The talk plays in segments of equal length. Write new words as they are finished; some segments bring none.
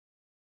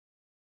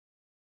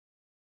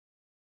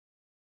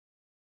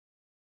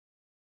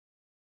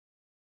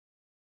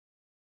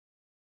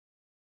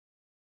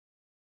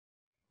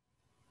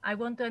I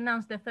want to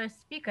announce the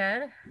first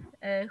speaker,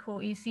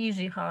 who is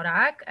Jiří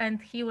Horák, and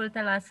he will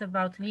tell us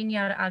about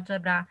linear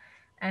algebra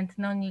and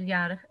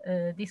nonlinear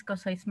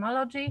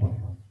diskoseismology.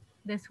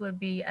 This will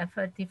be a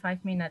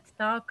 35-minute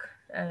talk.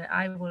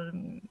 I will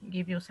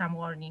give you some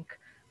warning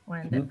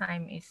when the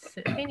time is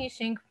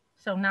finishing.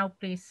 So now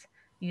please,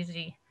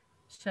 Jiří,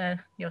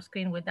 share your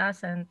screen with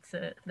us, and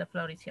the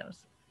floor is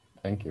yours.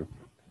 Thank you.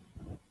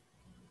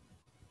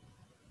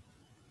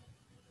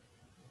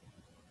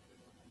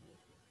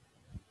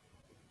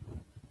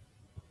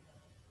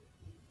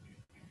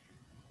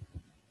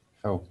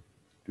 So,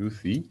 do you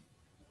see?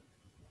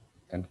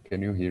 And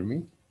can you hear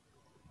me?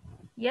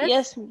 Yes.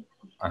 Yes.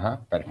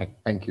 Perfect.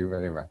 Thank you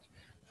very much.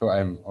 So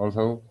I'm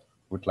also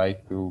would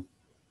like to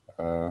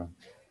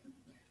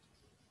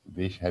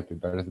wish happy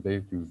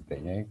birthday to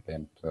Zdeněk,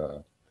 and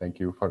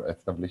thank you for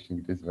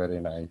establishing this very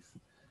nice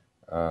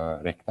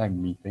RAGtime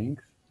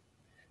meetings.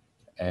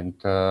 And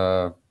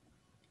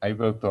I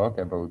will talk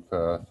about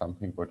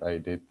something what I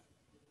did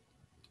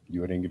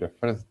during the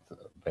first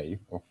wave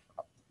of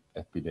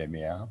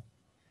epidemia,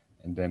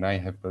 and then I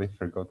happily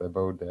forgot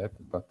about that.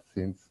 But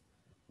since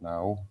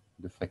now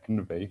the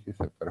second wave is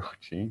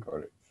approaching, or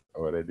it's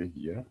already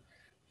here,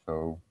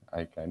 so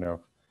I kind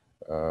of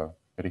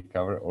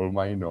recover all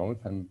my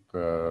notes and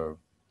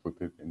put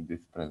it in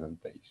this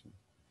presentation.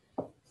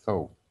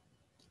 So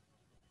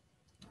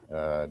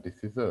this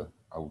is a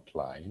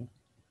outline.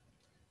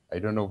 I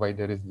don't know why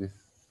there is this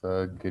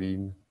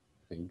green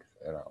things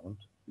around.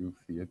 You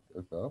see it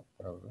as well,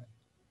 probably.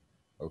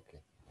 Okay.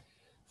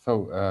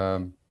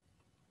 So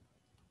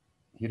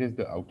here is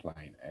the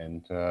outline,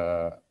 and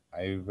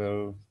I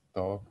will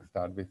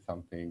start with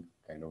something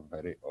kind of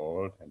very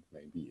old and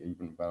maybe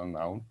even well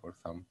known for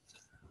some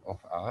of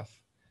us,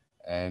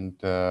 and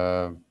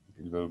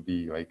it will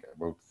be like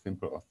about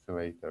simple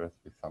oscillators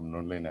with some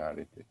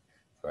nonlinearity.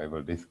 So I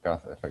will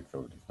discuss effects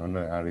of these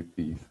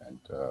nonlinearities and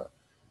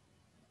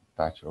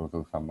touch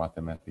also some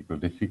mathematical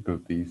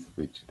difficulties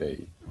which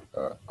they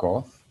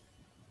cause.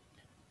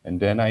 And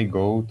then I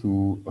go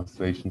to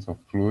oscillations of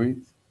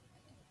fluids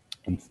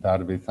and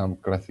start with some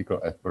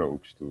classical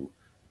approach to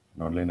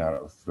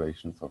nonlinear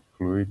oscillations of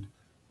fluid,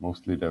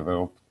 mostly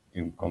developed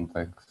in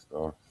context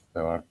of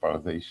stellar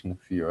pulsation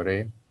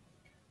theory.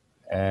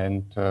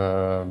 And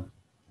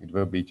it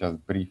will be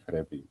just brief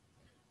review.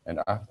 And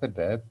after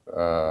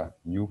that,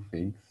 new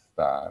things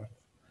start.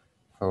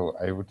 So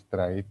I would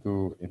try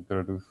to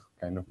introduce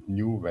kind of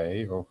new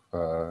way of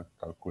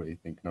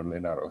calculating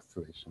nonlinear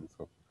oscillations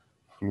of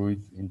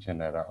fluids in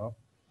general.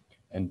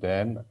 And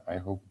then I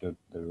hope that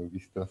there will be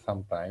still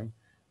some time.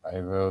 I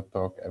will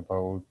talk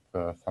about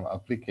some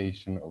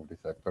application of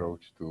this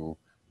approach to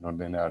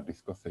nonlinear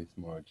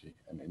diskoseismology.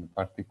 And in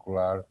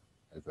particular,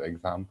 as an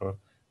example,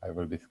 I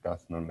will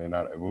discuss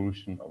nonlinear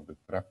evolution of the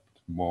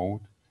trapped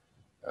mode,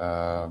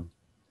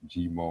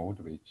 G mode,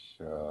 which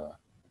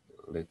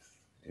lives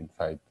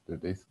inside the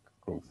disk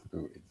close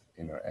to its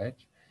inner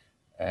edge.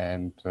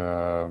 And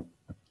there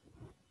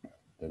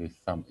is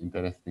some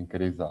interesting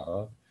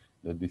result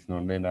that this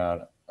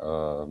nonlinear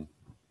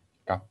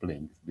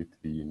couplings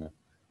between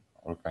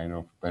all kind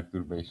of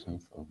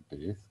perturbations of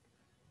disk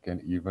can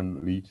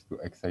even lead to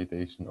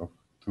excitation of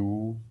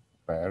two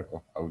pair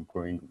of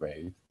outgoing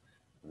waves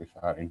which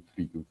are in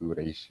 3:2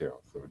 ratio.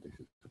 So this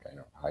is the kind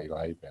of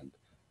highlight, and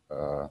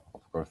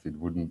of course it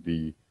wouldn't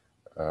be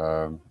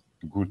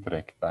good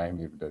RAGtime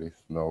if there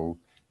is no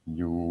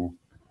new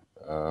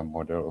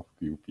model of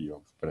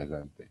QPOs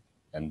presented.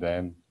 And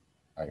then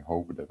I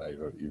hope that I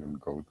will even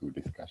go to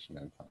discussion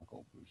and some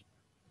conclusion.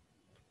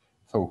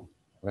 So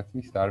let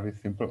me start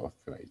with simple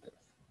oscillators.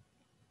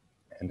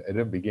 And at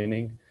the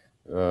beginning,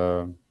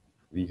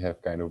 we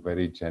have kind of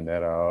very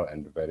general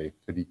and very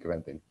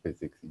frequent in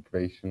physics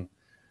equation,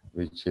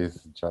 which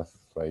is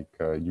just like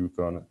a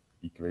Newton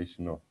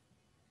equation of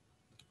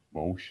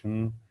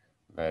motion,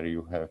 where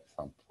you have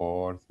some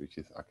force which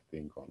is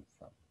acting on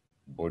some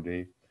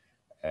body.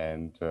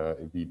 And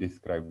we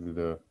describe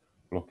the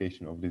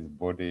location of this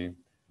body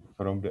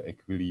from the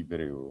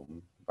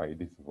equilibrium by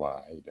this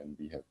y, then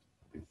we have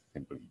this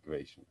simple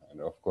equation.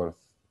 And of course,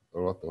 a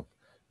lot of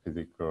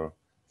physical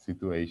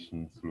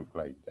situations look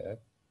like that.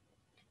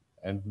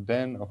 And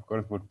then, of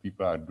course, what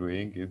people are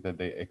doing is that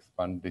they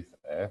expand this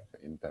f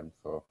in terms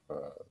of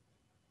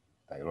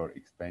Taylor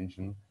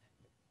expansion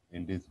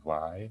in this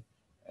y.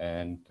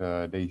 And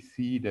they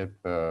see that,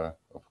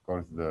 of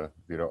course, the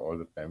zero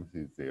order terms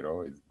is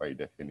zero. It's by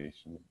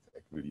definition, it's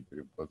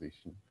equilibrium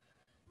position.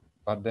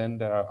 But then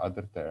there are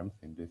other terms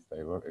in this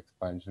Taylor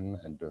expansion,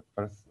 and the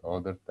first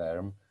order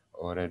term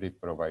already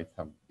provides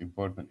some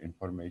important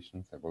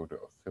information about the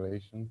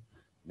oscillation.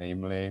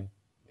 Namely,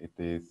 it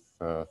is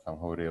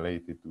somehow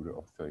related to the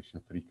oscillation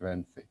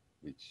frequency,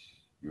 which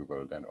you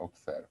will then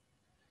observe.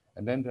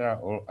 And then there are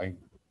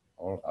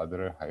all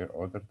other higher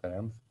order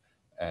terms,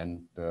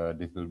 and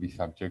this will be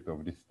subject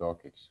of this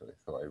talk actually.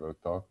 So I will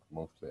talk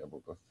mostly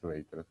about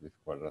oscillators with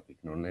quadratic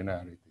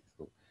nonlinearity.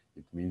 So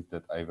it means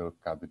that I will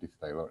cut this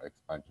Taylor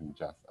expansion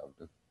just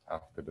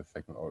after the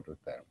second order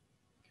term.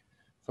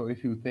 So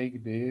if you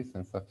take this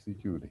and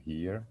substitute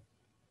here,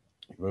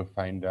 you will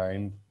found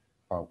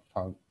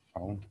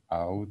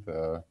out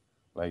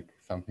like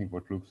something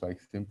what looks like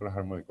simple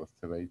harmonic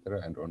oscillator,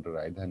 and on the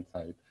right hand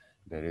side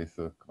there is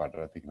a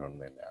quadratic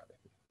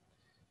nonlinearity.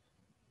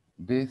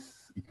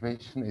 This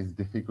equation is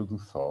difficult to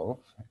solve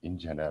in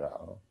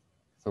general.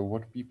 So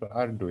what people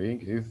are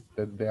doing is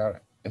that they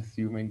are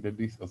assuming that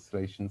these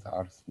oscillations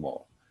are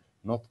small,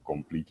 not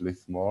completely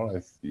small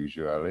as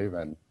usually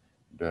when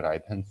the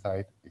right hand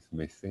side is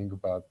missing,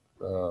 but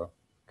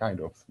kind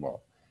of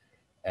small.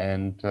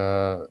 And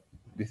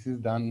this is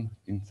done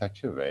in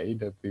such a way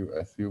that you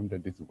assume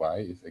that this y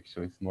is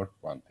actually small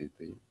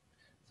quantity.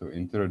 So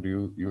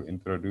you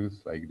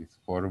introduce like this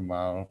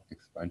formal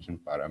expansion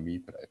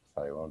parameter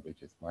epsilon,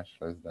 which is much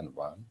less than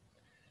 1.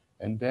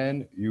 And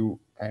then you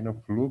kind of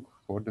look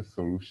for the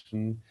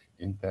solution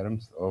in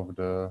terms of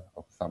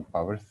some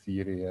power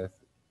series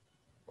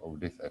of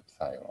this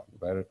epsilon,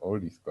 where all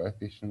these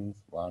coefficients,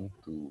 1,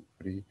 2,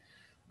 3,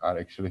 are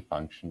actually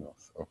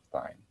functions of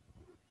time.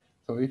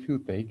 So if you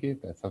take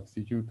it and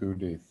substitute to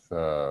this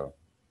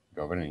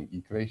governing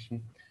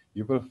equation,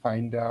 you will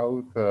find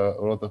out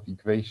a lot of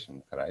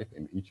equations, right?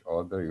 In each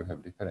order, you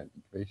have different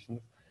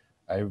equations.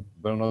 I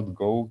will not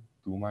go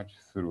too much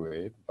through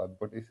it, but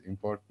what is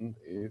important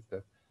is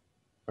that,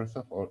 first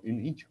of all,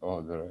 in each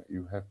order,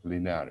 you have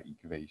linear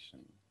equation.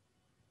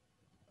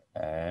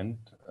 And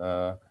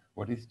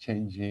what is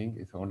changing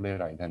is only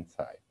right-hand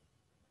side.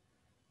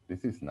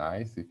 This is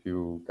nice if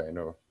you kind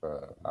of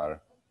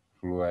are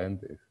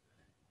fluent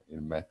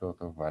in method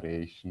of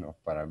variation of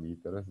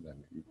parameters,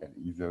 then you can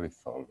easily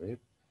solve it.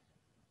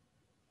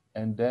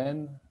 And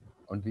then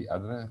on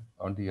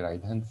the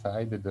right hand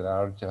side, there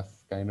are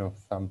just kind of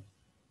some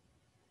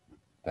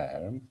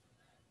terms.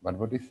 But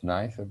what is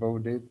nice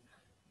about it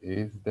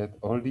is that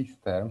all these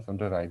terms on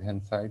the right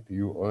hand side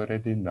you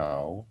already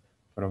know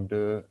from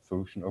the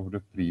solution of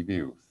the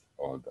previous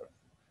order.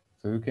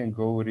 So you can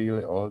go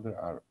really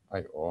order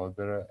by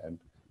order and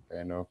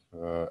kind of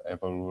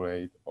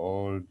evaluate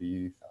all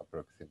these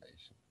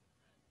approximations,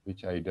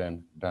 which I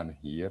then done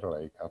here,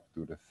 like up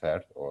to the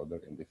third order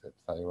in this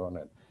epsilon,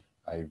 and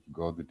I've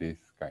got this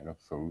kind of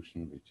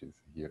solution, which is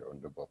here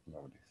on the bottom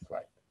of this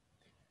slide.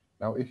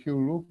 Now, if you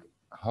look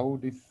how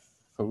this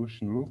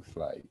solution looks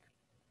like,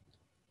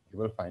 you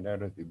will find out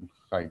that it looks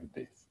like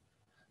this.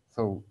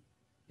 So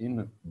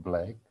in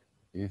black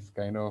is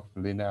kind of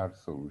linear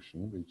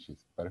solution, which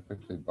is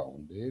perfectly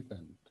bounded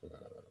and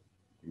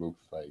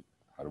looks like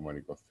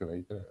harmonic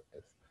oscillator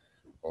as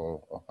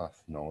all of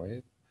us know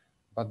it.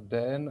 But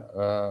then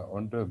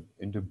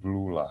in the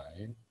blue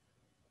line,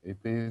 it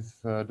is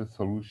the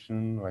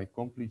solution, like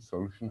complete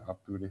solution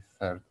up to this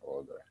third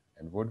order.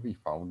 And what we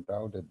found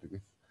out that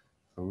this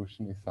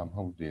solution is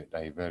somehow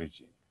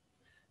diverging.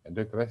 And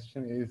the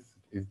question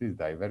is this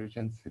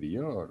divergence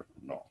real or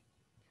no?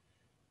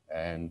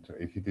 And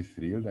if it is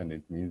real, then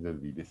it means that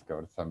we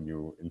discovered some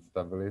new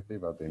instability.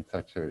 But in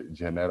such a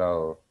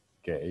general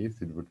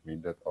case, it would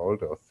mean that all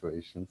the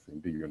oscillations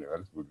in the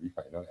universe would be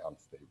finally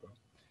unstable.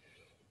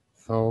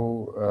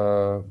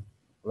 So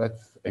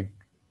let's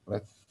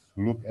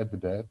look at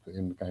that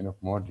in kind of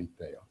more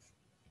details.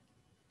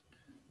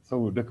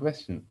 So the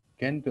question,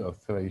 can the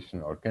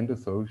oscillation or can the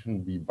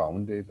solution be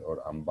bounded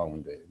or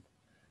unbounded,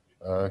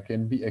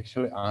 can be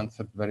actually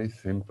answered very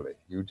simply.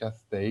 You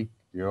just take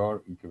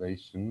your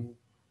equation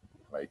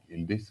like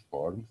in this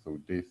form, so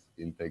this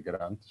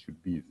integrand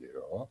should be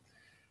 0,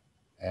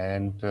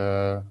 and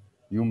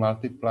you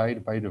multiply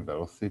it by the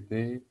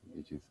velocity,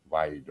 which is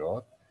y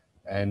dot,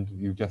 and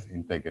you just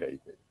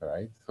integrate it,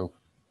 right? So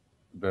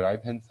the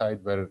right-hand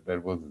side where there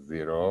was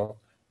 0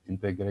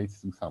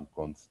 integrates to some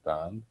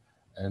constant,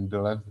 and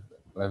the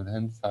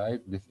left-hand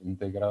side, this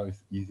integral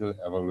is easily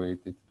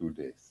evaluated to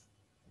this.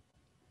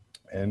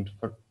 And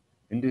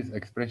in this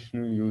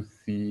expression, you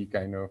see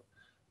kind of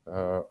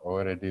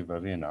already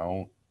very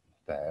known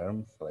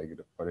terms, like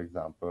for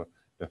example,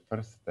 the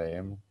first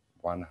term,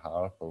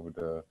 1/2 of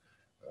the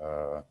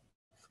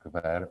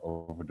square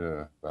of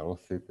the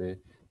velocity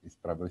is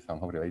probably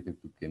somehow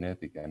related to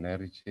kinetic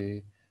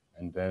energy.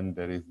 And then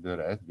there is the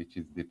rest, which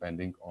is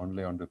depending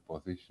only on the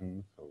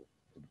position. So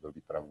it will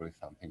be probably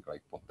something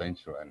like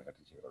potential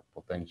energy or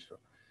potential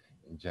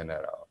in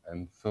general.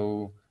 And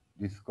so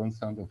this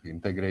constant of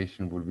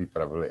integration would be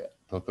probably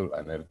total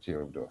energy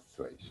of the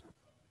oscillation.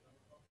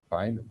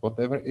 Fine,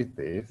 whatever it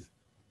is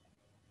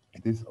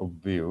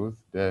obvious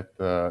that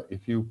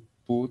if you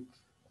put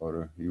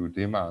or you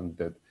demand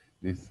that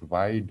this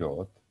y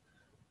dot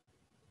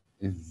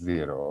is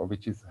 0,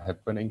 which is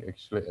happening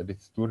actually at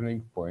this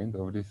turning point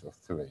of this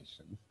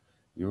oscillation,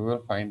 you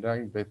will find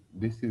out that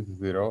this is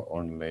 0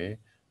 only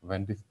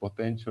when this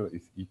potential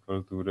is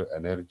equal to the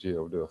energy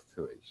of the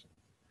oscillation.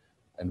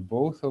 And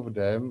both of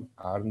them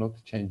are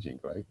not changing,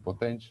 right?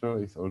 Potential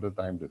is all the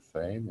time the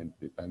same, and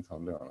depends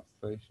only on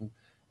oscillation.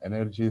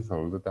 Energy is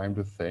all the time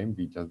the same,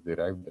 we just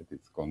derived that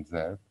it's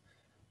conserved.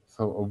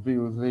 So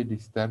obviously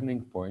these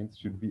turning points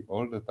should be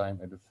all the time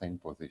at the same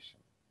position.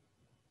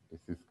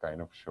 This is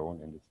kind of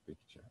shown in this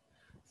picture.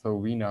 So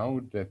we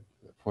know that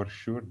for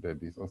sure that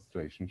this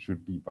oscillation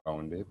should be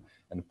bounded,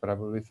 and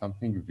probably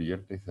something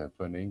weird is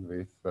happening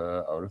with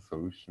our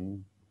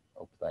solution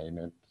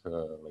obtained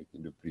like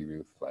in the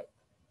previous slide.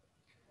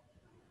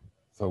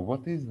 So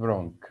what is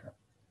wrong?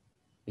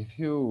 If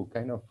you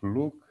kind of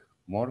look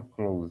more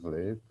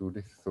closely to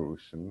this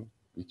solution,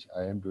 which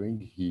I am doing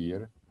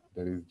here,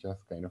 there is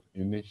just kind of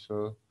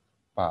initial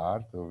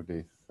part of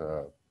this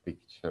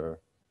picture,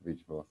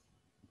 which was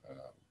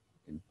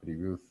in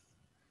previous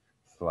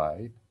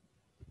slide.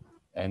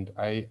 And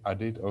I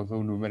added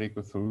also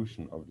numerical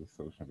solution of this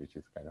solution, which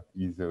is kind of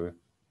easier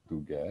to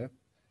get.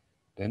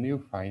 Then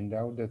you find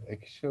out that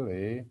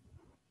actually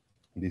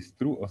this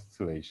true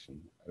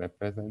oscillation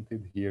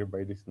represented here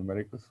by this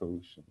numerical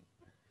solution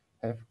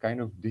have kind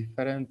of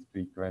different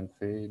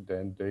frequency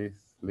than this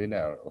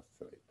linear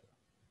oscillator.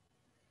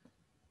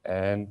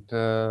 And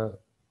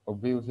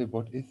obviously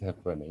what is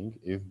happening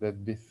is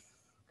that this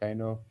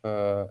kind of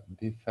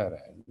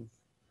difference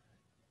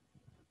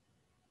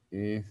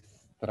is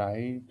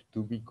trying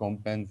to be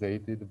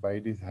compensated by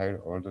these higher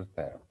order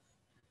terms.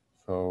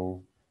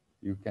 So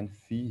you can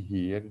see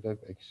here that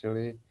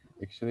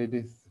actually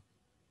these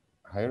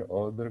higher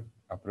order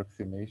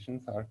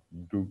approximations are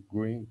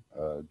doing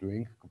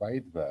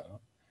quite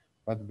well.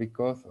 But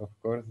because, of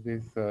course,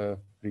 this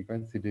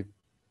frequency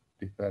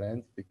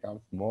difference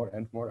becomes more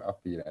and more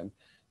apparent,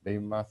 they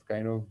must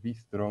kind of be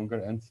stronger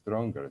and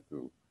stronger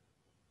to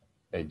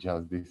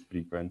adjust this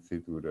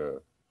frequency to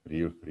the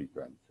real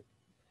frequency.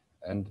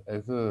 And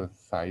as a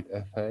side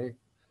effect,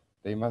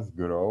 they must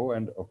grow,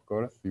 and of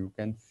course, you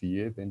can see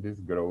it in this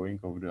growing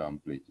of the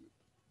amplitude.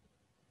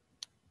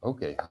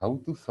 Okay, how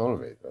to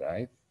solve it,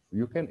 right?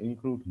 You can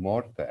include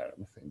more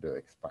terms in the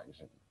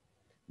expansion,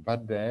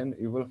 but then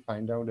you will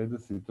find out that the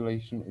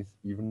situation is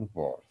even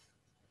worse.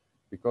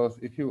 Because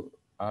if you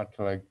add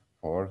like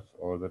fourth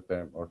order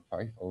term or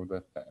fifth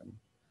order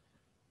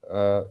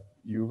term,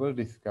 you will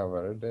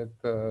discover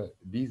that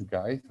these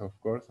guys, of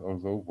course,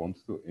 also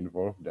want to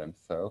involve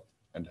themselves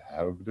and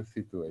help the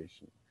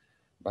situation.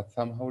 But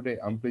somehow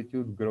the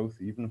amplitude grows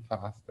even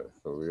faster.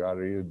 So we are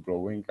really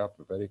blowing up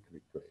very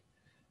quickly.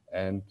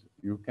 And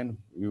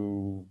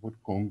you would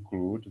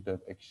conclude that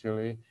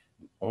actually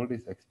all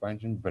this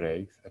expansion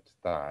breaks at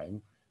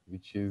time,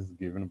 which is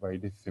given by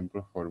this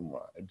simple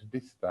formula. At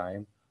this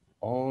time,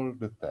 all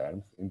the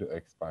terms in the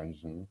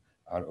expansion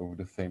are of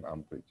the same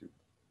amplitude.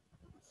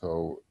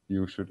 So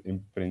you should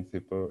in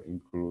principle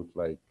include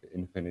like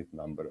infinite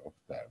number of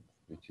terms,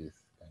 which is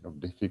kind of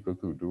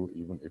difficult to do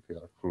even if you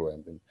are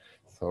fluent in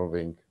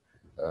solving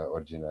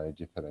ordinary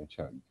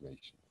differential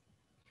equations.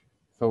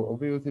 So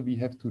obviously we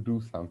have to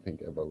do something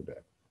about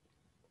that.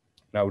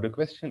 Now the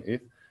question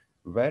is,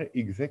 where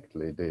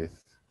exactly this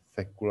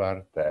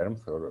secular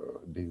terms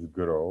or this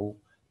grow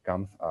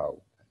comes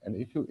out? And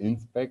if you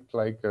inspect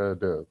like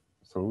the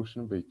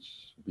solution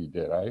which we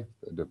derived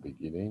at the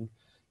beginning,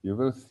 you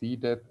will see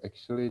that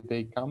actually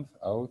they comes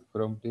out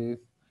from this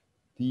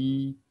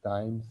t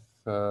times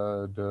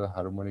the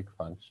harmonic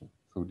function.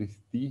 So this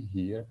t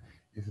here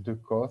is the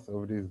cause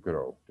of this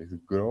grow. This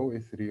grow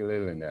is really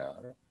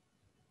linear.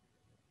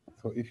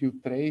 So if you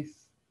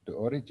trace the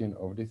origin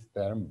of this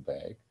term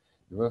back,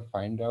 you will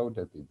find out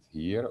that it's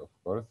here. Of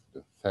course,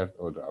 the third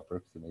order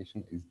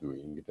approximation is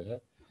doing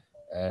that.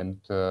 And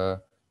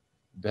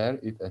there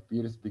it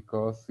appears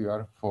because you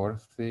are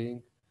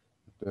forcing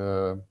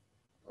the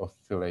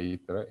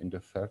oscillator in the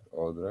third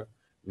order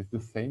with the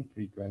same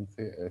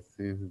frequency as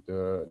is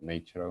the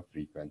natural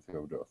frequency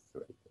of the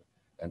oscillator.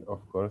 And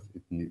of course,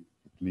 it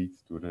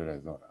leads to the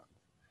resonance.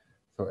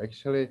 So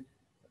actually,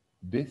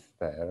 this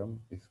term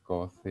is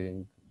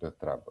causing the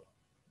trouble.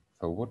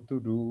 So what to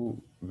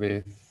do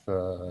with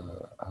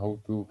how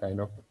to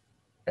kind of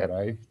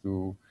arrive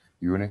to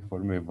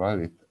uniformly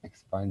valid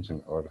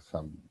expansion or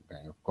some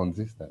kind of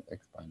consistent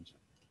expansion?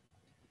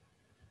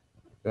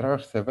 There are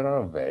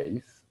several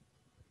ways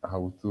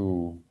how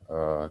to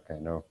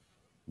kind of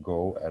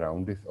go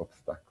around this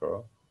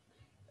obstacle,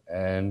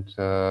 and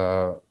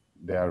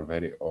they are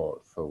very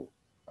old. So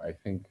I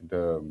think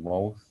the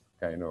most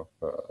kind of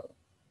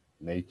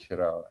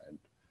natural and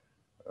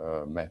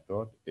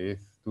method is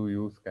to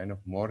use kind of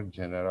more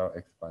general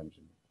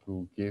expansion,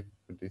 to give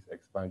this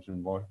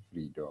expansion more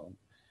freedom,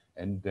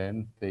 and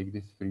then take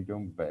this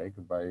freedom back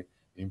by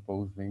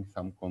imposing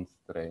some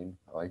constraint,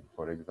 like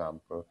for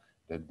example,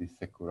 that the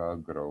secular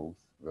growth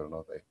will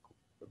not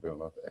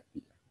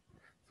appear.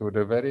 So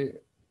the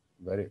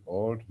very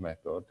old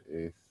method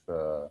is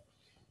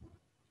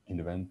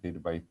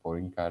invented by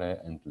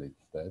Poincaré and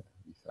Lipstadt.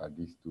 These are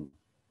these two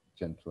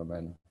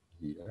gentlemen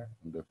here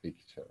in the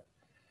picture.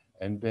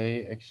 And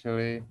they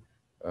actually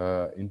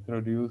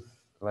introduce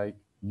like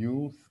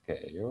new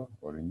scale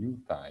or new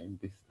time,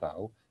 this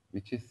tau,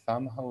 which is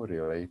somehow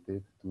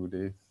related to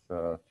this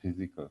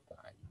physical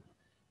time.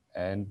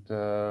 And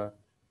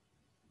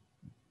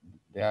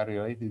they are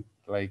related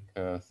like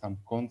some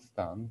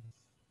constant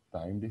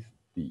time, this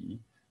t,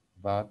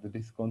 but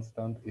this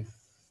constant is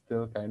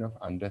still kind of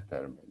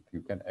undetermined.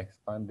 You can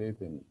expand it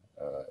in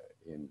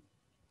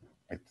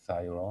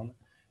epsilon,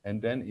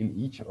 and then in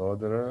each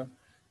order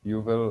you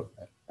will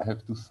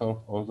have to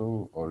solve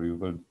although, or you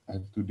will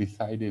have to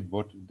decide it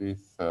what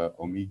this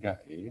omega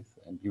is,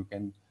 and you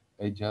can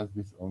adjust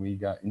this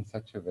omega in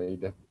such a way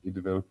that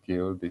it will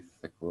kill this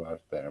secular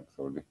term,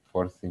 so the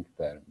forcing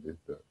term with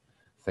the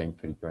same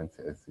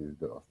frequency as is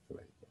the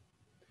oscillator.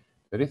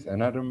 There is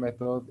another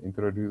method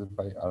introduced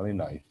by Ali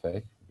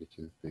Naifeh, which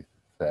is this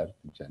third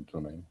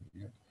gentleman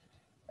here,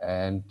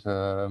 and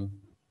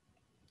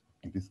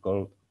it is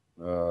called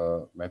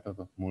method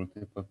of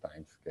multiple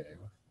time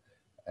scales.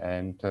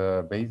 And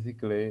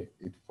basically,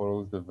 it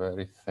follows the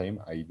very same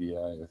idea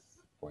as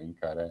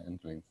Poincaré and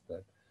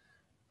Lindstedt,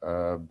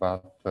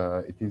 but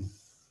it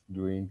is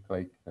doing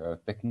like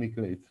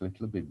technically it's a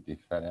little bit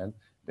different.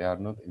 They are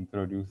not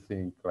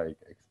introducing like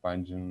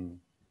expansion,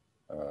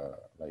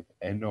 like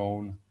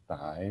unknown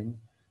time,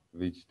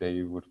 which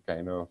they would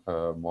kind of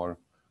more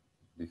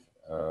this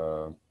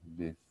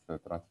this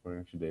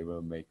transformation they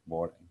will make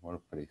more and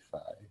more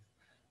precise,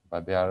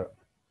 but they are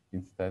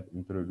instead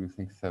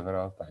introducing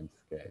several time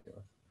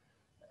scales.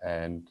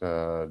 And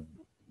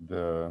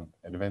the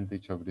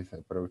advantage of this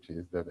approach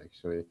is that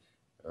actually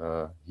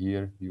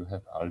here you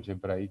have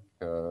algebraic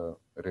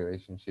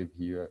relationship,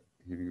 here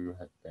you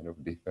have kind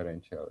of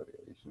differential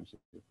relationship,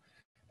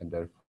 and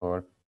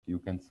therefore you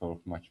can solve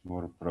much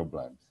more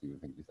problems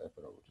using this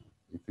approach.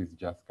 It is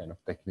just kind of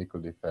technical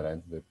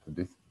difference that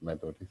this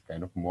method is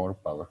kind of more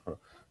powerful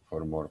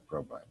for more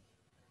problems.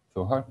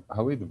 So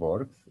how it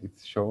works,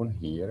 it's shown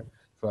here.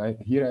 So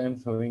here I am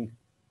solving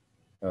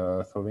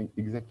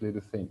exactly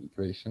the same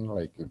equation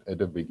like at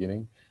the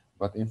beginning,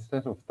 but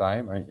instead of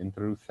time, I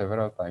introduce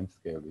several time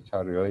scales which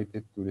are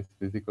related to this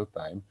physical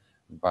time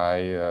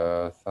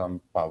by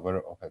some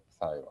power of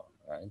epsilon,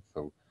 right?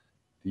 So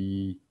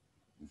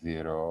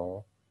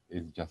T0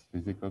 is just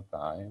physical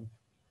time,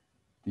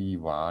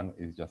 T1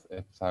 is just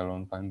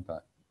epsilon times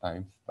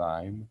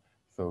time,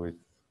 so it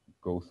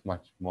goes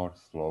much more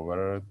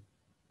slower,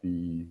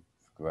 T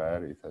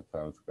square is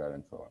epsilon square,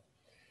 and so on.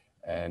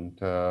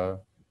 And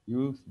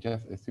you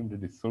just assume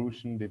that the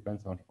solution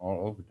depends on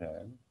all of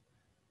them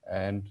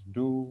and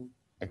do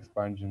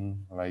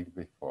expansion like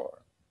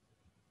before.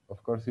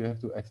 Of course, you have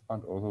to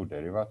expand also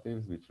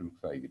derivatives, which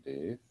looks like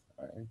this,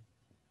 right?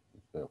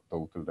 Instead of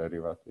total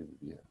derivative,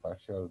 we have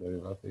partial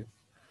derivatives.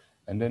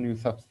 And then you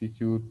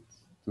substitute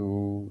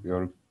to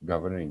your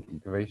governing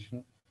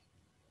equation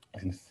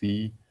and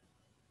see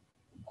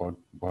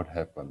what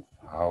happens,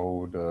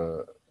 how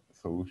the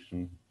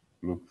solution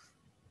looks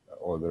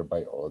order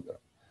by order.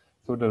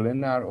 So the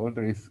linear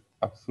order is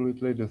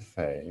absolutely the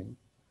same,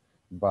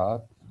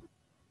 but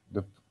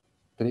the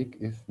trick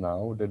is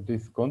now that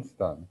this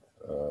constant,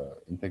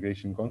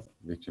 integration constant,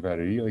 which were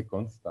really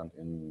constant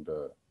in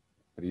the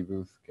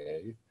previous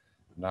case,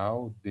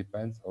 now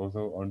depends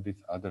also on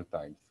these other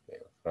time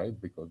scales, right?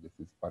 Because this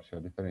is partial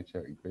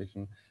differential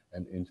equation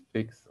and it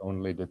fixed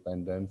only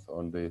dependence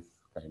on this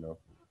kind of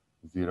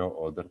zero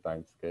order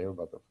time scale,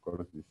 but of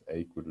course this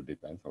A could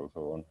depend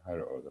also on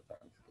higher order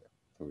time scale.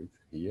 So it's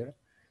here.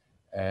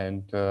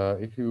 And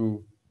if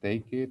you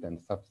take it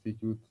and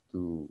substitute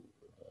to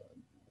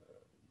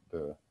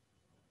the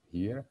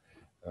here,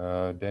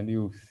 then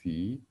you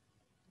see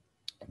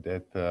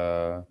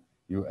that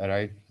you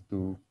arrive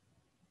to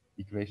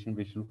equation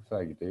which looks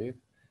like this,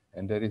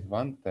 and there is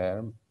one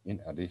term in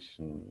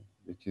addition,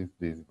 which is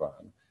this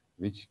one,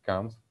 which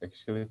comes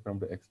actually from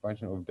the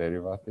expansion of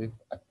derivative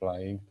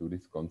applying to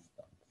this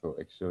constant. So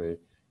actually,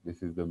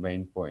 this is the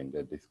main point,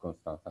 that these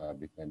constants are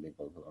depending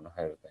also on a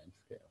higher time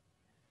scale.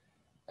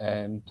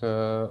 And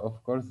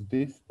of course,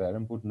 this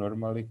term would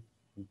normally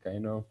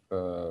kind of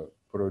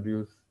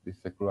produce this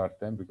secular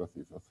term because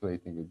it's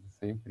oscillating with the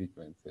same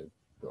frequency as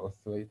the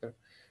oscillator.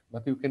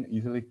 But you can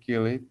easily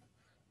kill it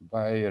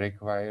by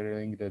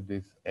requiring that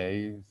this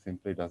A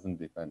simply doesn't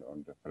depend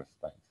on the first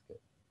time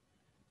scale.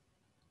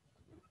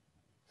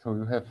 So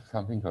you have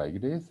something like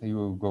this.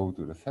 You go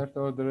to the third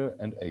order,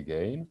 and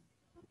again,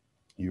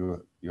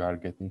 you are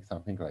getting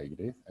something like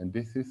this. And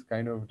this is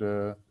kind of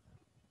the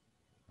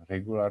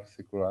regular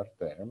secular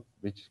term,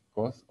 which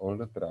cause all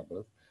the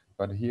troubles.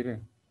 But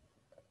here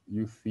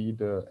you see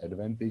the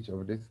advantage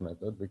of this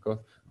method, because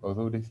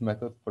although this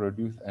method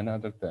produces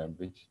another term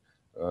which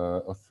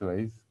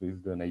oscillates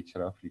with the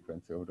natural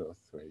frequency of the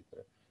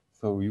oscillator.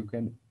 So you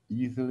can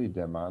easily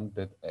demand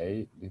that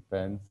A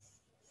depends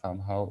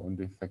somehow on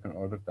the second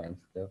order time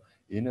scale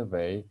in a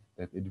way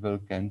that it will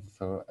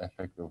cancel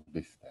effect of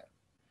this term.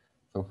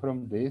 So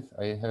from this,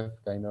 I have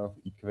kind of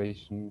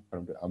equation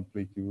from the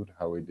amplitude,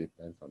 how it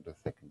depends on the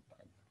second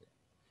time scale.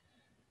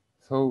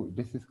 So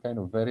this is kind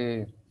of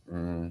very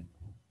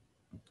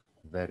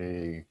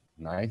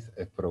nice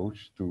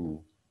approach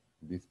to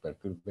this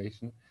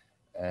perturbation.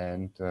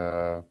 And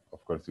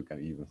of course, you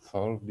can even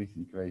solve this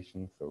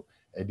equation. So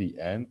at the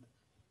end,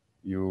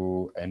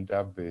 you end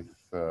up with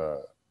a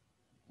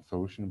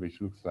solution which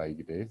looks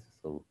like this.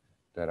 So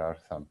there are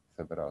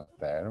several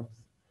terms,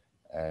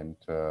 and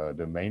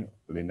the main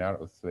linear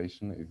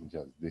oscillation is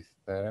just this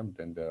term.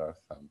 Then there are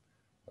some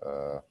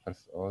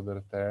first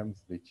order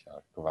terms which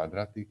are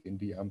quadratic in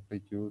the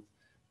amplitude,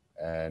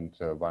 and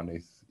one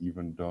is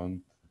even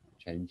don't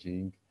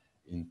changing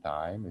in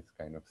time. It's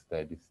kind of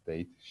steady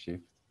state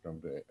shift from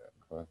the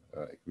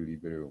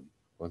equilibrium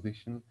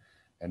position.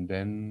 And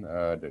then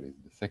there is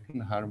the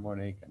second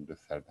harmonic and the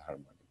third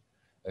harmonic.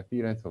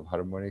 Appearance of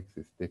harmonics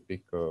is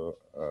typical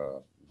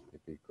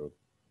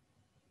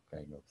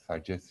kind of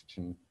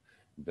suggestion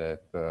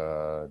that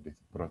this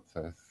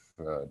process,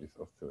 this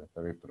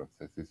oscillatory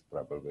process, is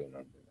probably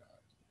nonlinear.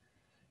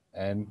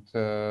 And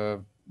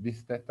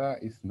this theta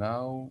is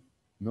now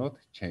not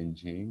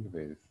changing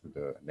with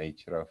the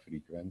natural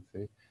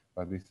frequency,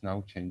 but it's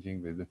now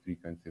changing with the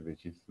frequency,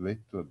 which is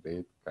little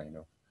bit kind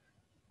of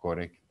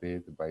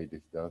corrected by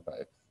this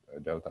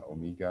delta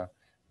omega,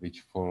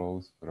 which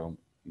follows from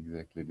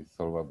exactly the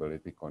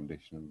solvability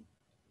condition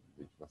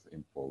which was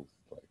imposed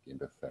like in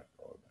the third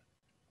order.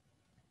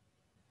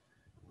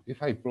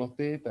 If I plot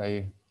it,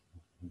 I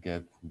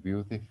get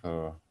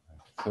beautiful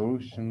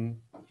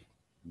solution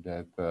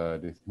that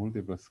this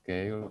multiple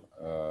scale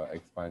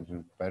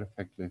expansion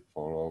perfectly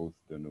follows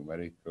the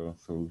numerical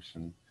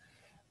solution.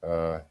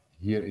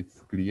 Here it's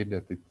clear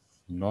that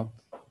it's not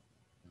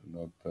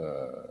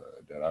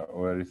there are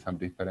already some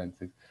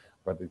differences,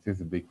 but it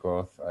is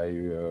because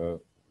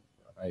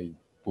I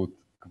put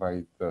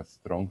quite a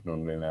strong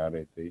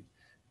nonlinearity.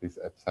 This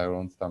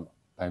epsilon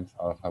times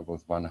alpha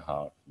was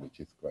 1/2, which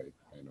is quite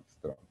kind of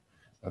strong.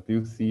 But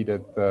you see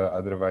that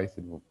otherwise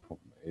it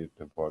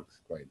works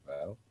quite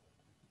well.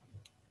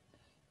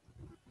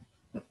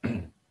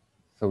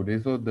 So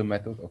this was the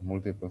method of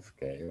multiple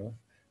scales,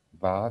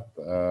 but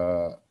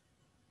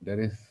there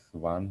is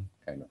one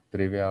kind of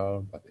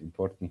trivial but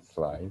important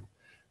slide,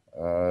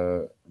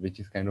 which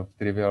is kind of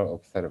trivial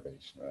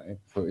observation, right?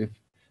 So if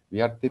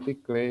we are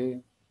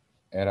typically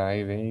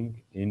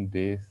arriving in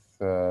this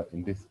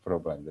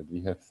problem that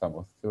we have some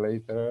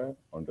oscillator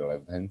on the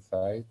left hand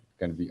side,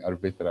 can be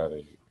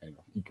arbitrary kind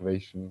of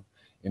equation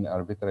in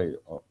arbitrary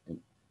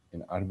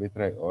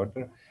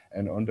order,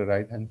 and on the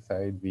right hand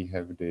side we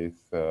have this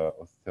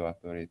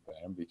oscillatory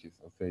term which is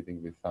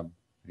oscillating with some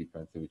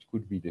frequency which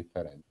could be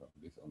different from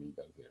this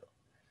omega 0.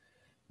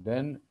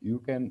 Then you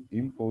can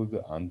impose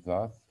the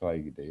ansatz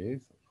like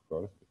this, of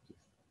course, which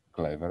is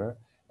clever,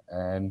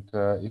 and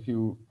if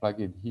you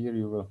plug it here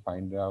you will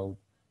find out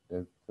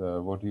that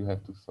what you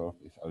have to solve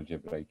is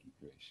algebraic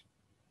equation.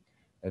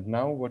 And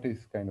now what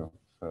is kind of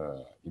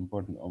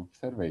important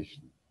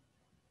observation,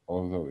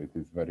 although it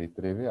is very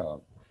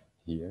trivial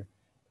here,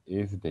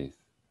 is this.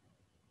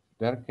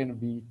 There can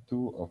be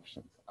two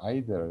options.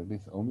 Either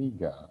this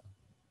omega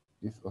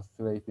is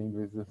oscillating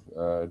with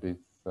this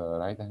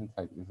right-hand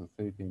side is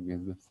oscillating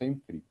with the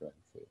same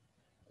frequency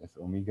as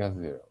omega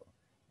 0.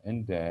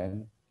 And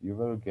then you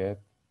will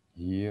get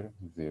here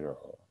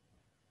 0.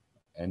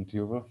 And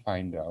you will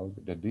find out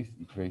that this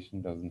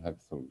equation doesn't have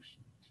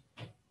solution.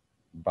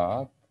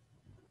 But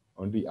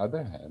on the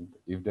other hand,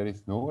 if there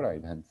is no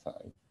right-hand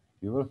side,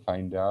 you will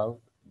find out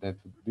that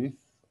this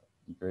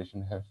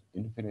equation has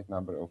infinite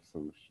number of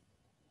solutions,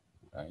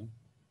 right?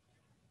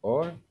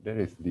 Or there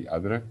is the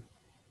other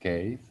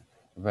case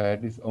where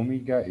this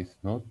omega is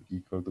not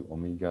equal to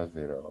omega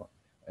 0.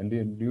 And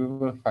then you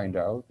will find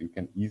out, you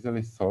can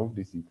easily solve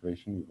this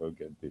equation, you will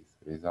get this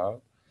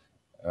result.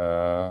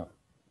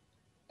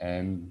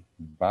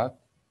 But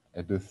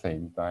at the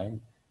same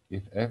time,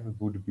 if f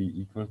would be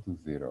equal to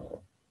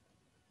 0,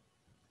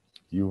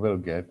 you will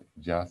get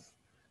just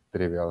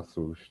trivial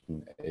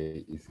solution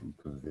A is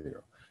equal to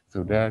 0.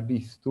 So there are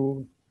these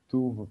two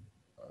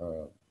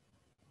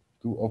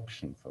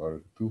options,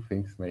 or two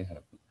things may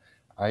happen.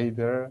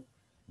 Either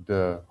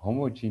the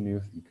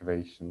homogeneous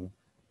equation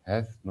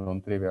has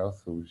non-trivial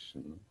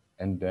solution,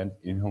 and then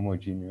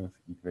inhomogeneous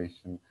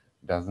equation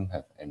doesn't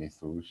have any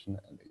solution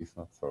and is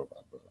not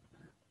solvable,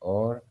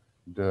 or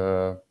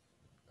the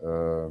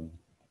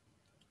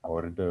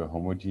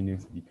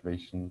homogeneous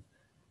equation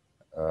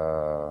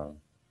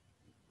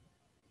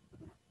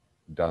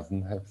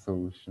doesn't have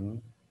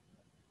solution,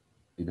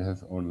 it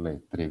has only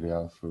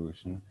trivial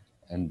solution,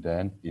 and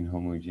then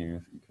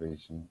inhomogeneous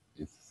equation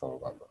is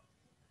solvable.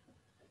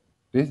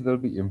 This will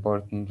be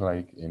important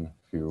like in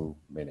few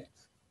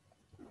minutes.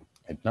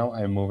 And now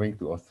I'm moving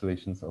to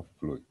oscillations of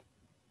fluid.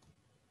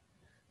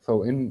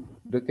 So in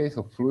the case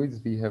of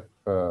fluids, we have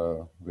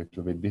a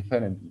little bit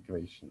different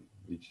equation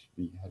which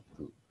we have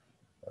to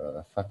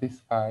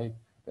satisfy.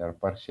 There are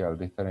partial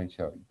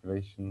differential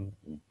equation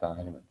in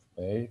time and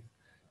space,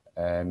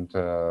 and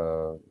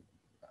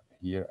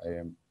here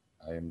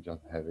I am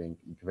just having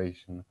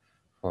equation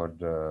for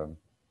the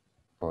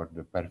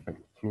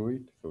perfect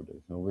fluid, so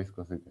there's no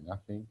viscosity,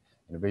 nothing.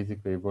 And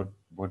basically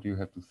what you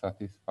have to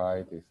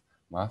satisfy is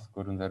mass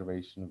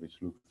conservation,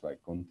 which looks like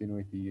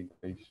continuity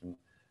equation,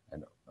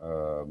 and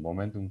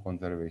momentum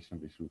conservation,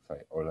 which looks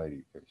like Euler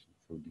equation.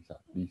 So these are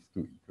these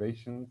two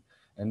equations.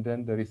 And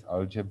then there is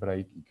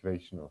algebraic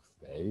equation of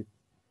state.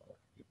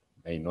 It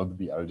may not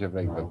be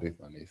algebraic, but this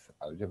one is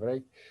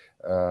algebraic.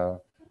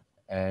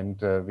 And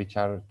which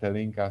are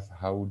telling us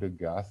how the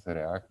gas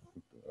reacts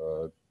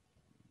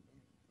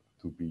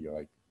to be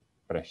like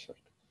pressured.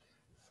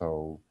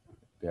 So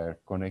they are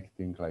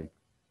connecting like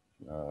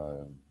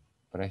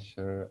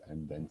pressure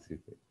and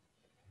density.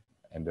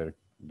 and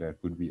there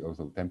could be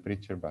also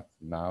temperature, but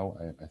now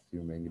I'm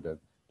assuming that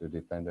the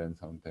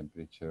dependence on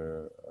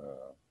temperature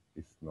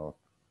is not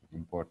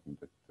important,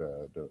 that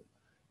the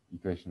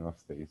equation of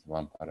state is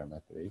one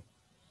parametric.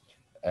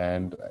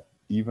 And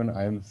even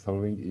I'm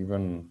solving,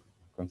 even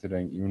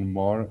considering even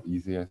more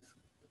easy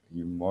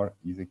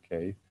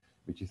case,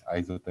 which is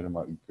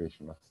isothermal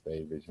equation of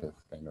state,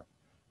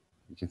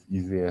 which is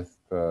easiest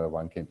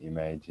one can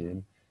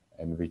imagine,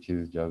 and which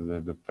is just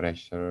that the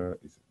pressure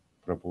is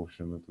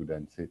proportional to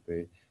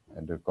density,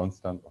 and the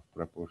constant of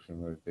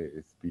proportionality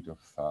is speed of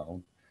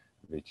sound,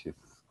 which is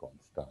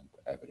constant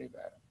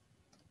everywhere.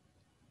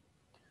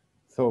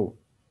 So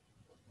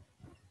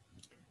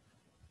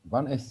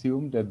one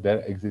assumed that there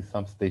exists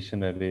some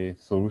stationary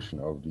solution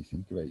of this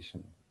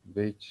equation,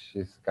 which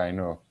is kind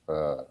of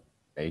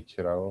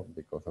natural,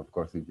 because of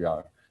course if we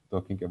are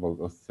talking about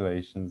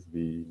oscillations,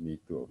 we need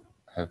to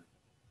have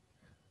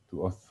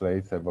to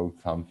oscillate about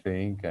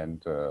something,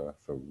 and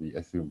so we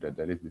assume that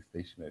there is this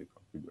stationary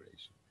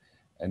configuration.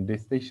 And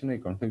this stationary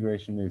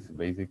configuration is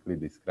basically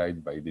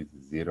described by this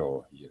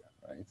zero here,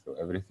 right? So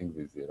everything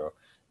with zero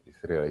is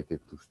related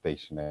to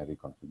stationary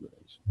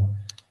configuration.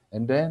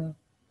 And then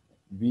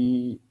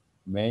we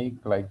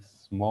make like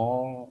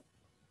small,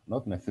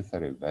 not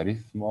necessarily very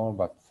small,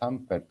 but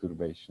some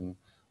perturbation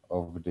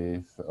of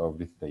this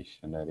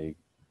stationary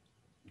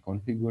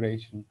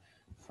configuration.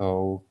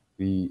 So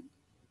we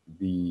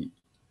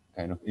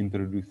kind of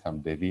introduce some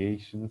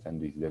deviations,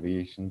 and these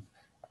deviations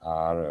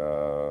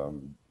are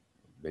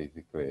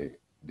basically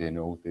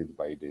denoted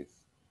by this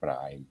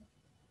prime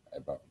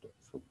about it.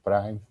 So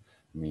prime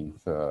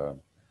means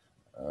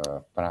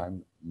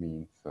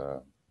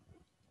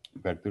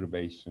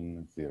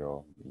perturbation,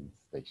 zero means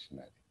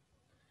stationary.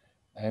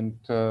 And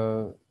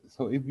so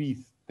if we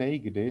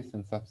take this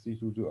and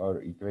substitute to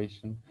our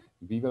equation,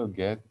 we will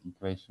get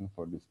equation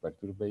for this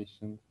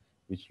perturbation,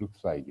 which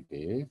looks like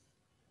this.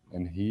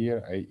 And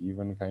here I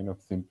even kind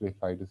of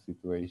simplify the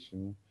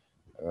situation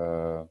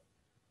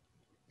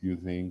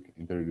introducing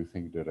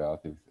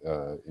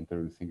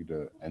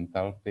the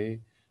enthalpy,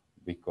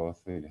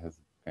 because it has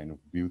kind of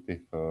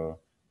beautiful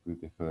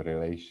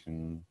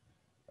relation,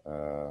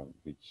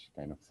 which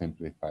kind of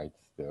simplified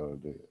still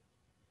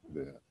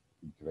the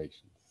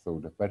equations. So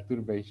the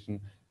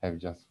perturbation have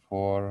just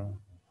four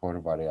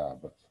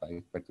variables,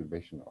 like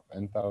perturbation of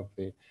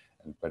enthalpy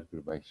and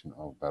perturbation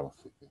of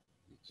velocity,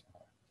 which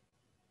are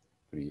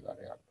three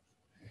variables.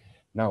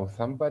 Now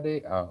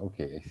somebody,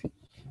 okay, I see.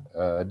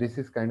 This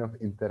is kind of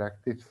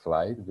interactive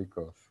slide,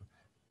 because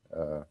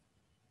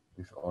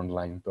these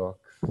online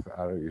talks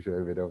are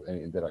usually without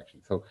any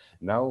interaction. So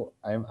now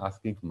I'm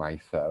asking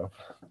myself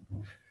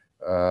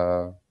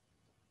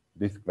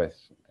this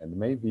question, and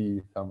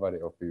maybe somebody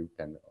of you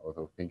can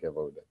also think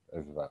about that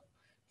as well.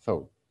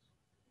 So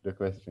the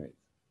question is,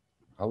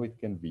 how it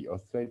can be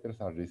oscillators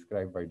are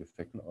described by the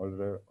second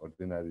order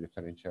ordinary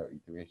differential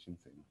equations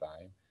in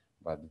time,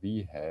 but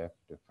we have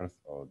the first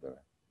order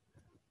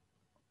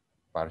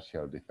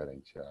partial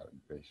differential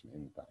equation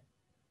in time.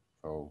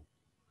 So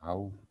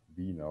how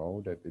we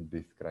know that it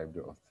describes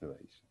the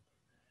oscillation?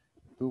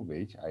 To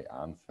which I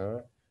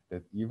answer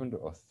that even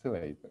the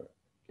oscillator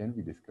can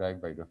be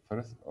described by the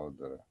first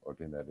order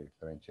ordinary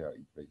differential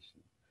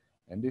equation.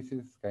 And this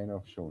is kind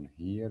of shown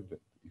here, that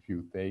if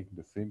you take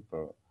the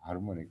simple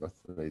harmonic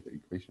oscillator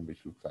equation,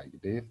 which looks like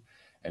this,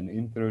 and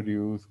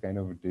introduce kind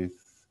of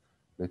this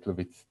little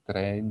bit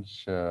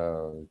strange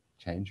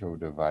change of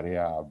the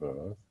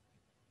variables,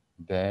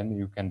 then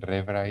you can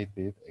rewrite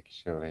it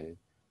actually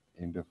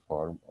in the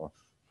form of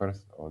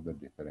first order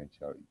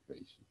differential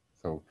equation.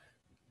 So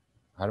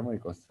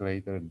harmonic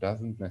oscillator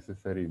doesn't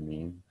necessarily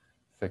mean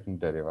second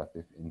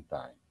derivative in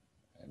time,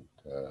 and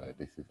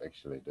this is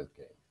actually the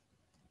case.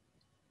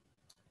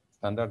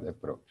 Standard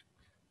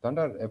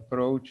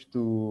approach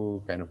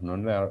to kind of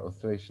nonlinear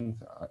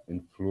oscillations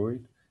in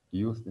fluid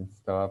used in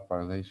stellar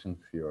pulsation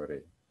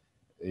theory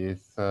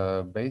is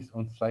based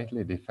on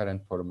slightly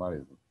different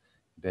formalism.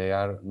 They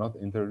are not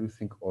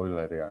introducing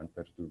Eulerian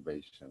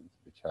perturbations,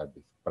 which are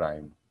these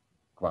prime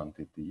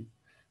quantities,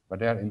 but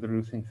they are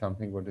introducing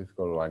something what is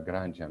called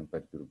Lagrangian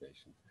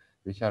perturbations,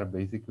 which are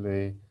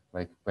basically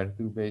like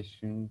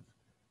perturbations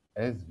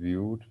as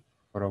viewed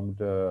from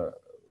the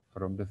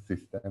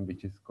system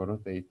which is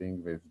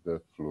corrotating with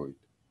the fluid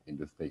in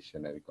the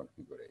stationary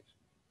configuration.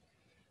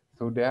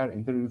 So they are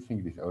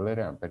introducing this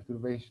Eulerian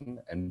perturbation,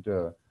 and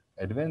the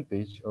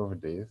advantage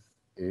of this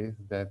is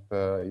that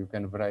you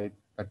can write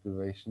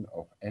perturbation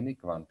of any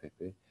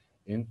quantity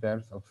in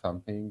terms of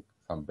some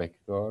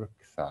vector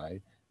psi,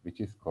 which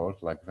is called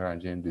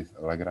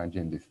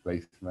Lagrangian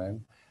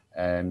displacement,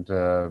 and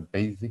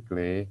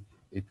basically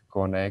it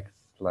connects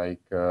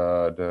like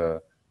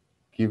the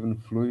given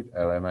fluid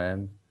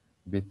element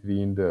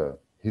between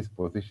his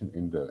position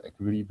in the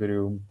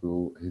equilibrium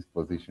to his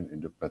position in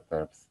the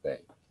perturbed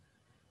state.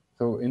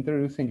 So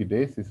introducing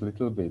this is a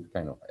little bit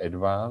kind of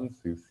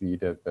advanced. You see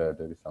that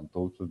there is some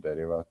total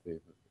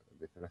derivative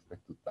with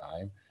respect to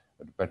time.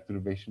 But the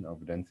perturbation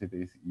of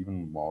density is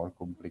even more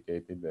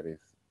complicated. There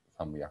is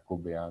some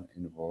Jacobian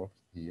involved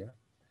here.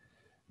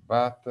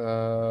 But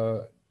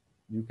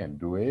you can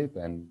do it,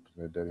 and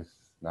there is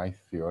nice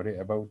theory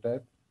about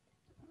that.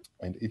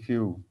 And if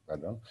you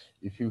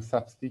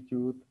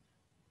substitute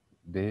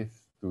this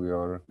to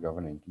your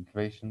governing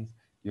equations,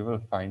 you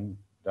will find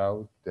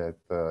out that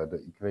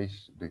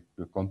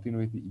the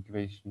continuity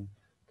equation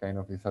kind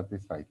of is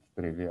satisfied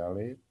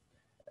trivially,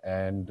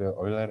 and the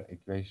Euler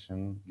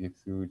equation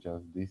gives you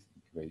just this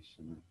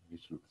equation,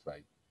 which looks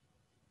like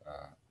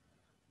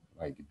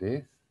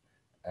this,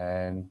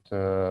 and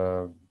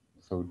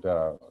so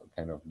the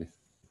kind of this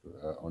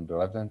on the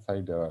left hand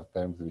side there are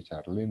terms which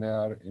are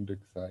linear in the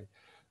xi.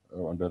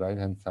 On the right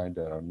hand side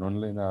there are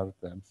nonlinear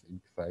terms in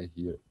xi.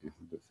 Here is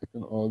the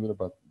second order,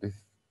 but this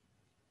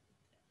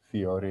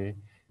theory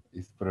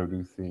is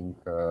producing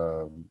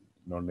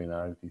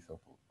nonlinearities of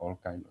all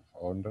kinds of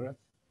orders.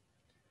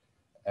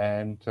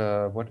 And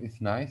what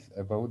is nice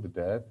about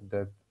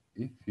that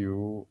if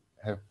you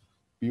have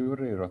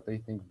purely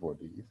rotating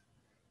bodies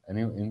and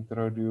you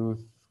introduce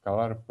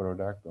scalar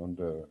product on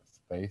the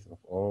space of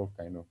all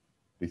kind of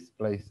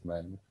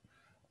displacement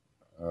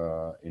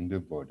in the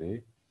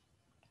body,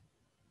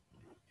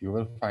 you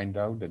will find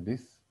out that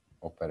this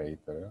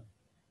operator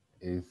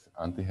is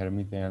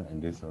anti-Hermitian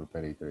and this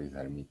operator is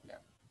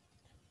Hermitian.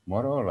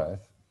 More or less,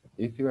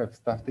 if you have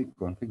static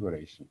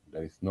configuration,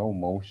 there is no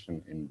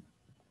motion in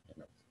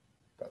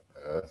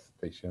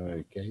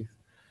stationary case,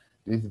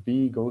 this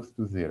B goes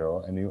to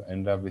 0 and you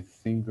end up with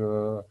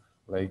single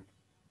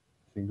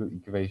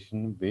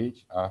equation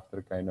which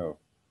after kind of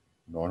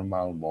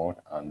normal mode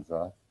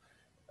ansatz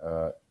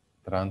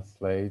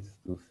translates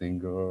to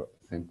simple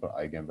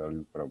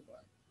eigenvalue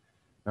problem.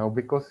 Now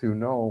because you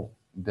know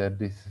that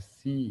this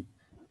C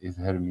is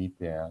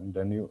Hermitian,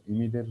 then you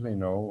immediately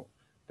know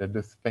that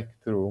the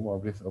spectrum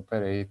of this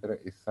operator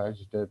is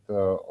such that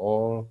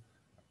all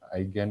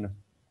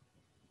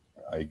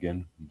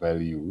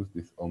eigenvalues,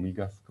 this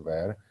omega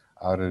square,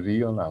 are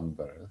real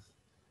numbers.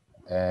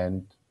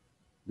 And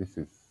this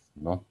is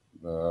not,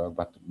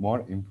 but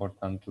more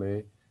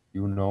importantly,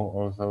 you know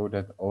also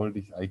that all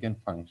these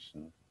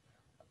eigenfunctions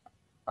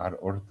are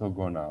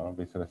orthogonal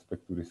with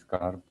respect to the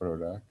scalar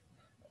product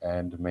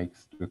and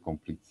makes the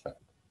complete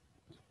set.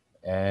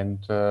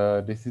 And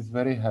this is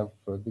very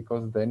helpful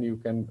because then you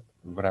can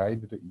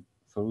write the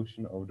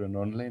solution of the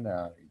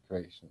nonlinear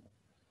equation.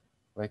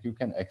 Like you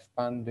can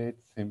expand it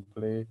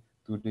simply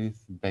to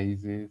this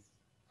basis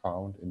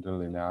found in the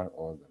linear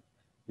order,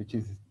 which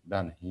is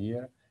done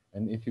here.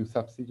 And if you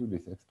substitute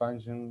this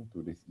expansion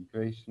to this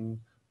equation,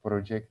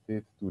 project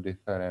it to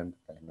different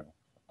kind of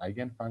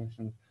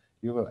eigenfunctions,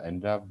 you will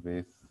end up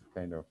with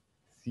kind of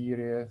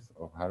series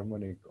of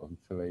harmonic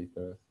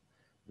oscillators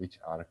which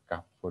are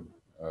coupled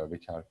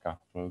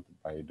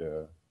by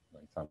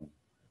some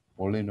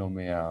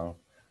polynomial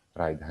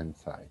right hand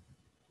side.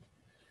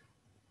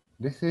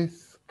 This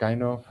is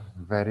kind of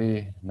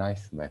very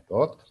nice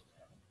method,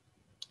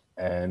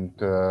 and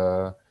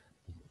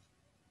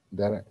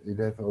it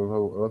has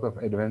also a lot of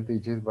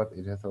advantages, but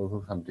it has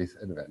also some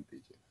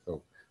disadvantages.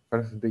 So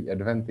first, the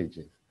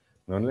advantages.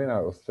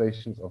 Nonlinear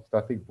oscillations of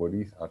static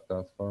bodies are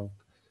transformed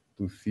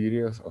to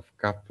series of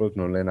coupled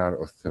nonlinear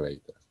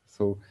oscillators.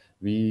 So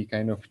we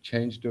kind of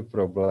change the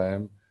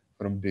problem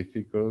from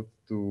difficult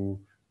to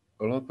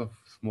a lot of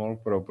small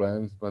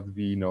problems, but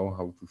we know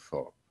how to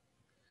solve.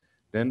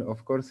 Then,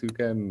 of course, you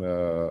can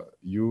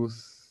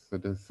use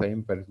the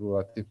same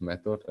perturbative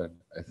method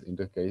as in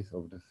the case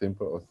of the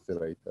simple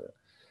oscillator,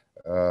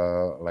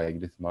 like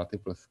this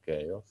multiple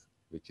scales,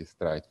 which is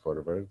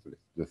straightforward with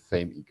the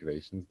same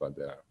equations, but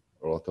there are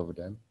a lot of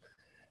them.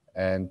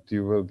 And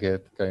you will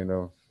get kind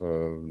of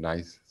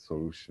nice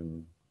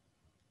solution.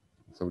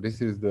 So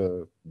this is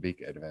the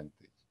big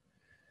advantage.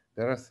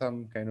 There are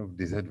some kind of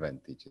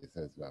disadvantages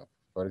as well.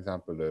 For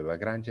example, the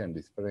Lagrangian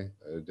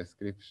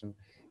description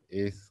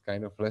is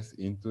kind of less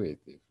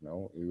intuitive.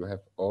 No, you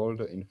have all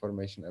the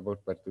information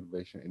about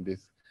perturbation in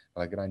this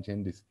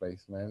Lagrangian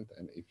displacement,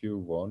 and if you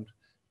want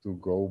to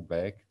go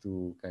back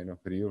to kind of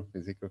real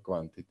physical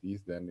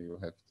quantities, then you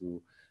have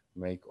to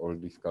make all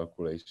these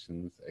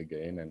calculations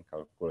again and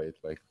calculate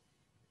like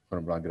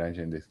from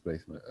Lagrangian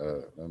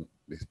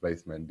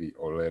displacement the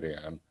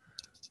Eulerian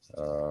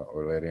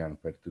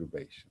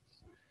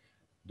perturbations.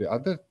 The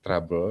other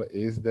trouble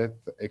is that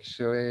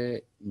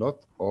actually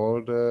not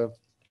all the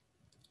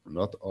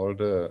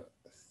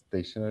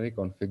stationary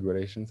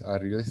configurations are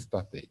really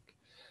static.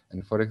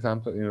 And for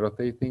example, in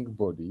rotating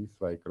bodies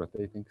like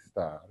rotating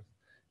stars,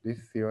 this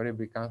theory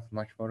becomes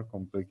much more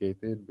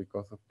complicated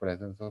because of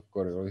presence of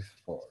Coriolis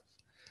force.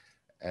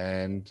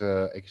 And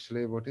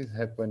actually what is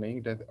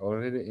happening that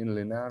already in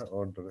linear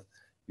order,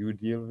 you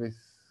deal with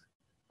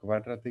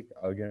quadratic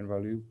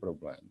eigenvalue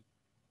problem.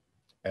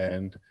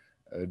 And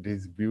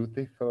this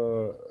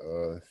beautiful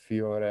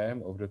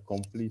theorem of the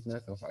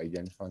completeness of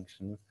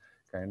eigenfunctions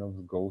kind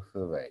of goes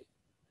away.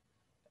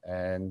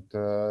 And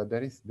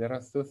there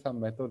are still some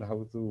method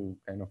how to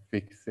kind of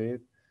fix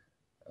it.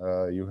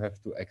 You have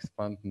to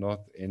expand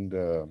not in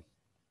the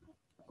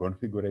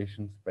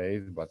configuration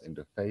space, but in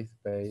the phase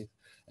space.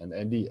 And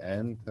at the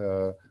end,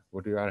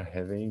 what you are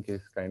having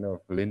is kind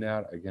of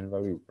linear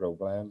eigenvalue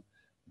problem,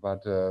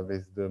 but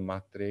with the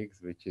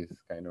matrix, which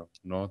is kind of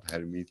not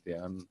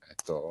Hermitian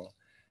at all.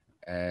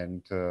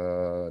 And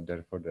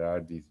therefore there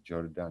are these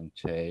Jordan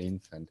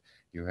chains, and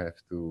you have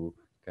to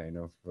kind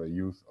of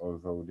use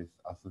also these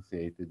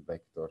associated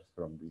vectors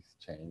from these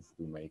chains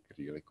to make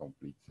really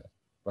complete set.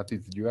 But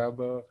it's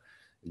doable,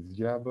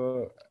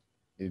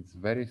 it's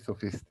very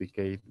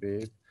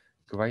sophisticated,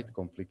 quite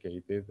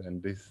complicated,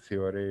 and this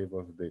theory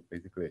was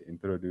basically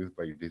introduced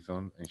by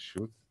Dison and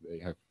Schutz.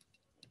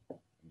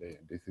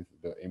 This is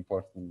the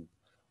important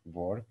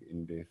work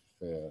in this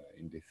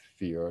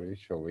theory,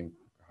 showing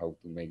how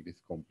to make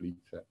this complete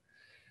set,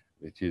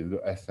 which is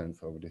the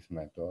essence of this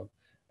method.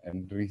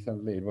 And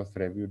recently it was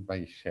reviewed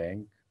by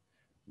Schenk,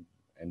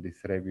 and this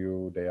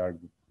review, they are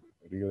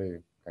really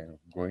kind of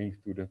going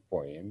to the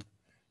point,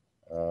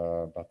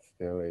 but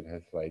still it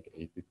has like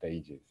 80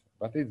 pages.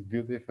 But it's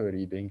beautiful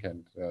reading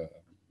and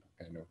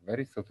kind of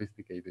very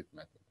sophisticated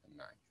method and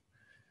nice.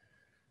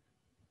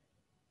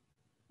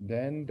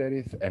 Then there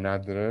is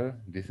another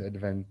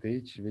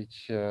disadvantage,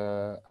 which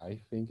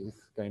I think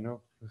is kind of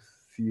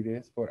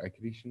serious for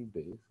accretion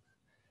disks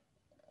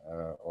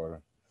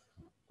or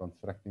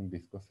constructing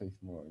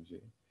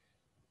diskoseismology,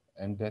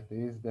 and that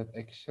is that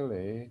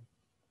actually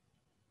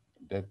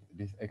that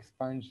these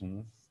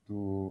expansions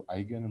to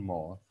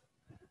eigenmodes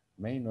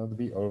may not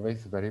be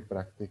always very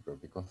practical,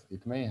 because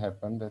it may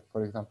happen that,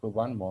 for example,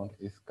 one mode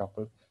is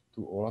coupled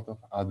to a lot of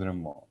other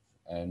modes,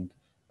 and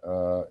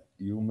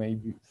you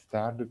maybe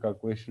start the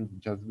calculation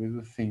just with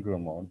a single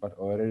mode, but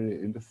already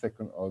in the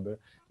second order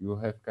you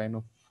have kind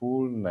of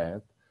full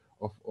net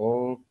of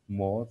all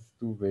modes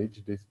to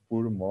which this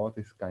poor mode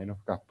is kind of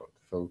coupled.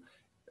 So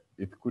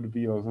it could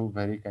be also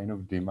very kind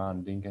of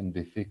demanding and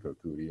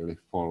difficult to really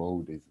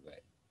follow this way.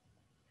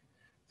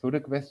 So the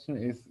question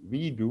is,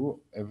 we do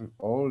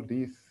all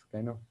these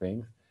kind of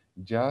things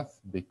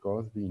just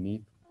because we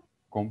need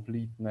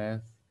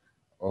completeness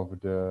of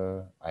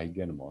the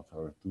eigenmodes,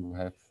 or to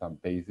have some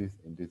basis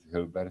in this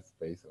Hilbert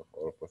space of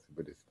all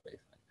possibility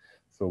space.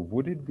 So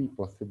would it be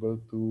possible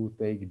to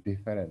take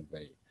different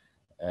way?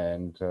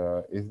 And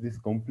is this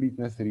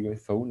completeness really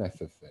so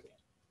necessary?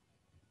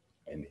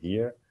 And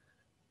here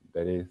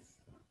there is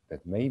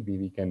that maybe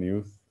we can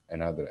use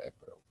another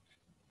approach.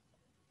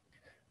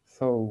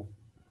 So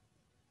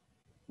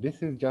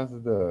this is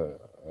just the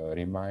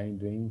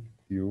reminding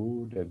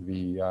you that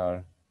we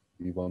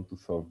want to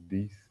solve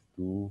these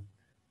two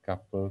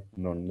coupled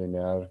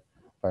nonlinear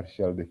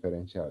partial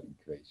differential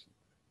equations.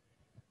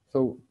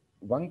 So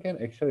one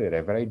can actually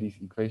rewrite this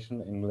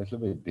equation in a little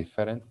bit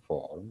different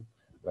form,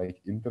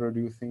 like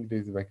introducing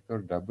this vector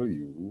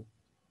W.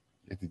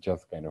 It's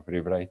just kind of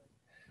rewrite,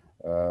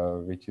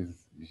 which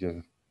is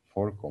just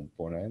 4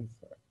 components,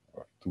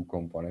 or 2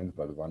 components,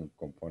 but 1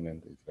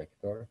 component is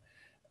vector.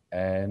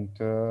 And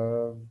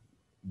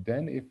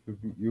then if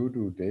you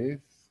do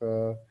this,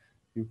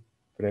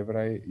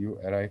 you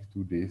arrive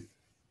to this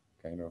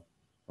kind of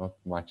not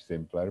much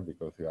simpler,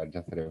 because you are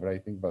just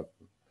rewriting, but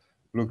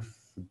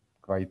looks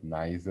quite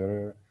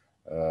nicer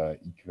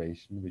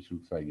equation, which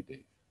looks like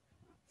this.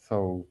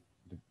 So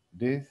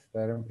this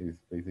term is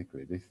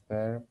basically this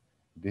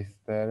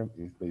term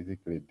is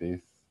basically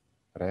this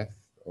rest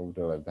of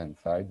the left hand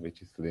side,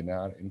 which is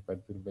linear in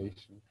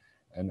perturbation,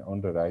 and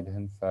on the right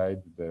hand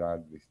side there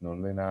are these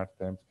nonlinear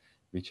terms,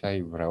 which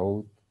I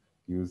wrote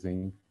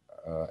using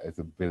as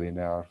a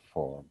bilinear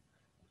form.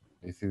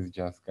 This is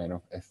just kind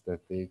of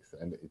aesthetics,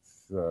 and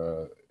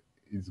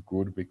it's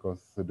good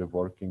because the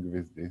working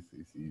with this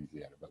is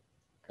easier, but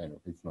kind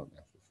of it's not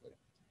necessary.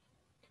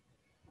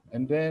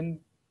 And then,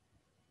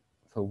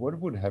 so what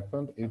would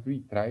happen if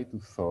we try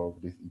to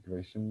solve this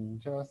equation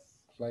just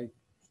like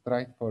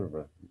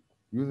straightforward,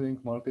 using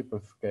multiple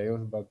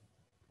scales, but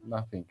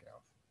nothing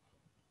else?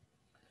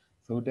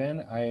 So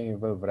then I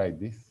will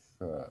write this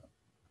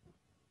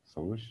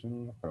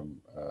solution from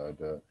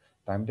the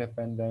time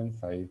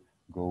dependence. I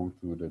go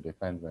to the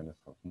dependence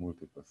of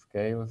multiple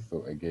scales.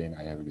 So again,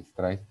 I have this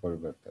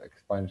straightforward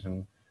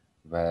expansion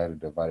where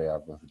the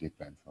variables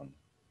depends on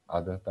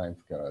other time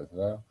scale as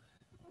well.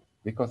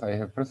 Because I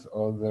have first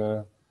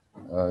order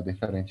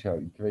differential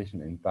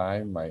equation in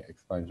time, my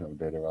expansion of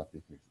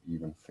derivative is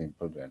even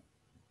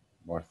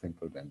more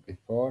simple than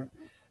before.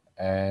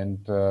 And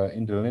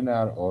in the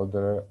linear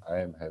order, I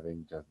am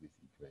having just this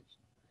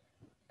equation.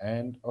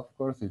 And of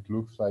course, it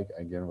looks like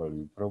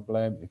eigenvalue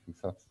problem. If you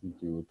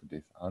substitute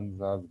this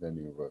ansatz, then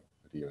you will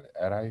really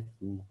arrive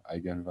to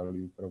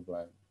eigenvalue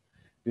problem.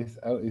 This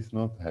L is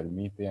not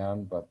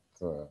Hermitian, but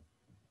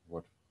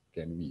what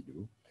can we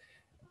do?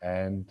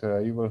 And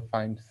you will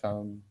find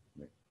some,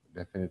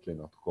 definitely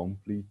not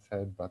complete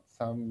set, but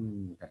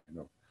some kind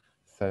of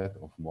set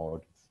of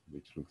modes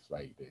which looks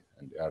like this,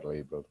 and they are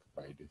labeled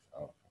by this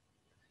alpha.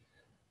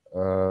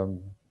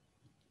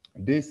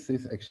 This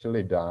is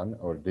actually done,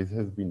 or this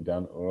has been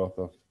done a lot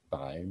of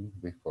time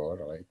before,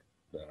 like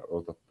there are a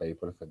lot of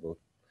papers about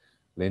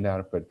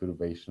linear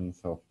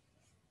perturbations of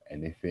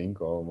anything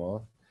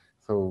almost.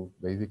 So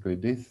basically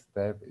this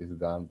step is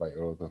done by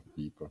a lot of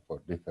people for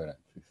different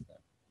systems.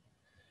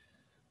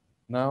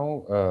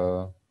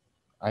 Now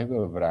I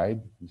will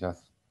write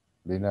just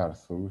linear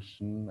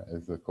solution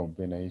as a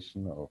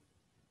combination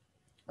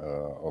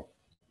of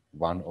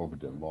one of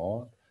the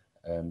mode,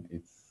 and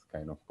it's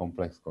kind of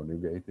complex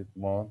conjugated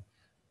mode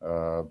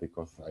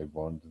because I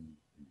want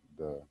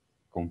the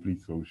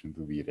complete solution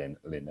to be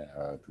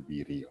linear, to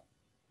be real.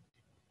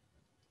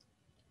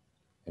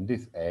 And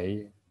this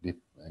A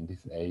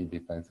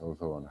depends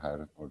also on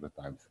higher order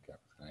time scales,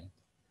 right?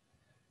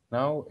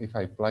 Now, if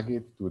I plug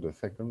it to the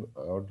second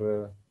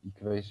order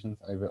equations,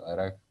 I will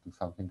arrive to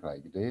something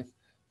like this.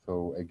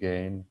 So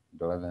again,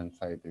 the left hand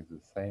side is the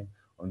same.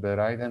 On the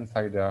right hand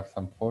side, there are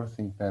some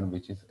forcing terms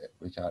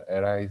which are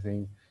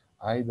arising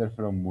either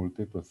from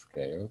multiple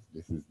scales,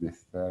 this is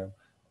this term,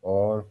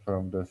 or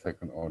from the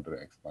second order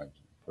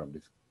expansion, from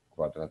this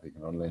quadratic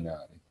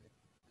nonlinearity.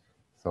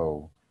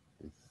 So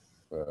this,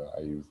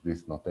 I use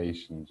this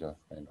notation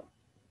just kind of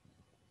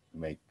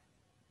make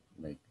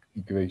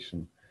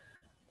equation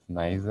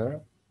nicer.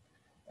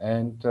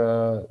 And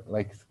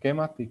like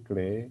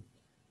schematically,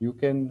 you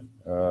can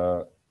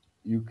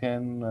you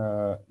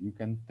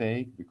can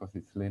take, because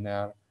it's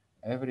linear,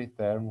 every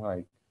term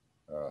like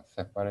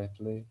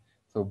separately.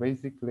 So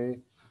basically,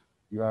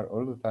 you are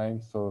all the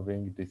time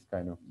solving this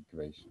kind of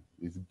equation.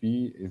 This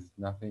B is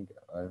nothing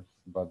else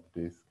but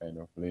this kind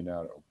of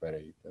linear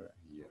operator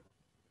here.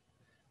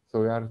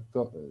 So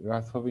you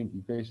are solving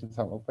equation,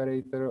 some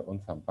operator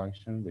on some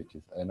function which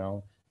is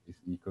unknown is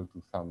equal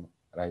to some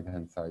right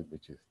hand side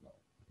which is known.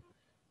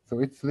 So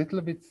it's a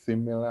little bit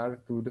similar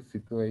to the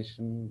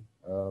situation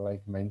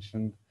like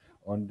mentioned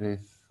on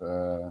this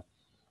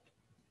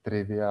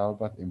trivial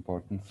but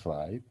important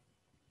slide.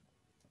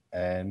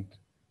 And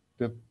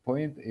the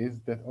point is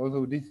that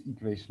although this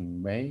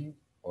equation may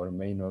or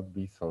may not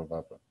be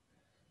solvable,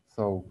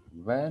 so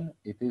when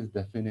it is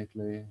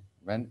definitely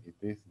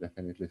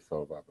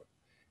solvable,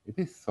 it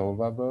is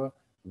solvable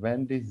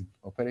when this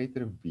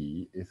operator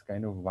B is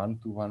kind of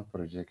one-to-one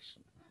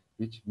projection,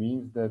 which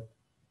means that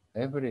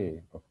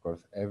of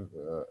course,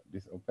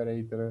 this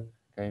operator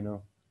kind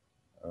of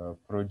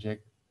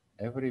project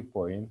every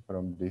point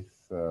from this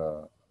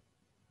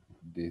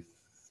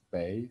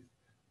space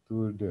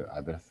to the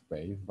other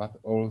space, but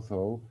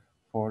also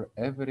for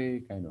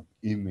every kind of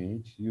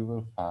image, you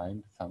will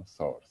find some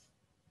source.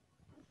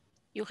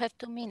 You have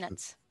 2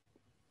 minutes.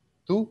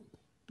 Two?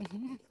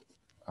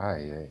 Ah,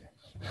 yeah.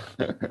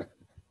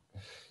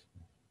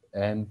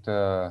 And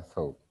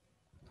so,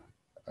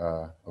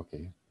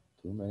 okay,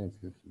 2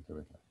 minutes is a little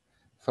bit less.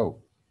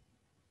 So,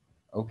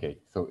 okay,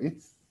 so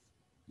it's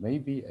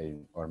maybe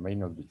or may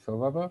not be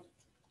solvable,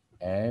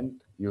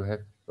 and you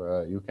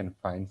can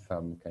find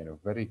some kind of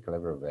very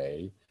clever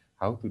way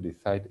how to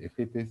decide if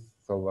it is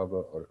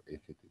solvable or if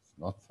it is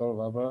not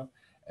solvable,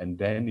 and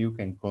then you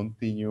can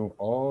continue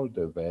all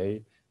the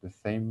way the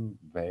same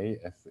way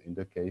as in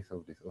the case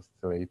of this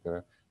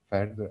oscillator,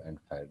 further and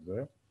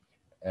further,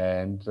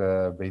 and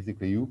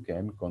basically you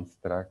can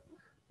construct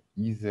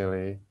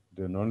easily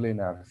the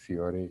nonlinear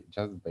theory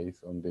just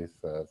based on these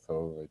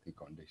solidity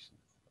conditions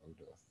of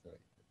the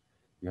oscillator.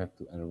 You have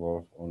to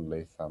involve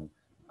only some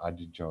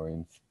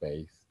adjoint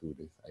space to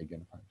these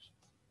eigenfunctions.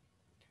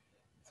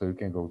 So you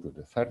can go to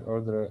the third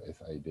order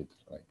as I did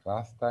like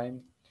last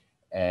time.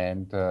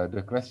 And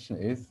the question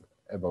is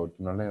about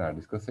nonlinear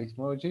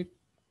diskoseismology.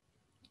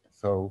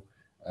 So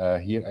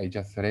here I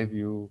just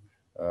review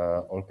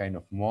all kind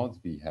of modes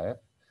we have.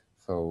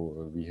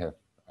 So we have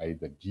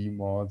either G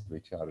modes,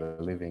 which are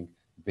living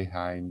uh,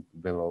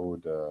 below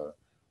the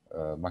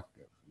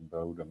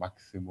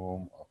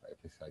maximum of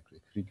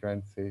epicyclic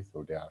frequency.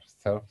 So they are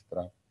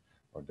self-trapped,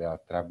 or they are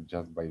trapped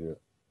just by the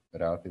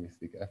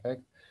relativistic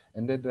effect.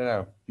 And then there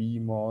are P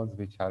modes,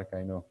 which are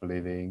kind of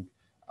living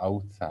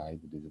outside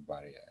this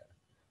barrier.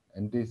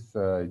 And this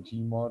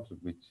G mode,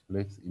 which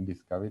lives in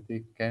this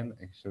cavity, can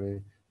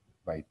actually,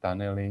 by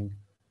tunneling,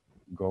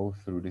 go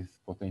through this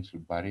potential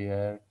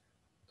barrier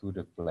to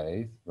the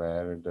place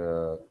where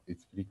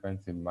its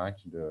frequency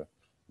match the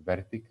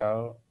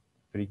vertical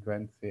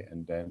frequency,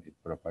 and then it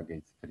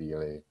propagates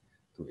freely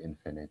to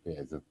infinity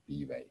as a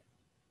P wave.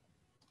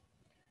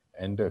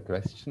 And the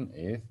question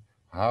is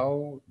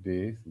how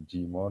this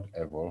G mode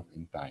evolve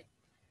in time.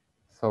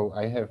 So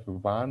I have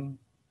one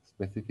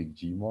specific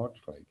G mode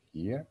like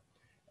here,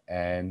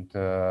 and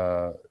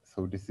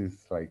so this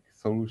is like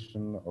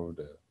solution of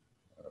the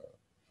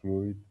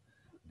fluid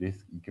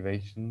disk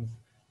equations,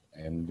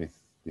 and this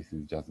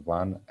is just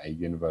one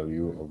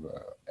eigenvalue of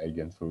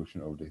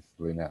eigensolution of this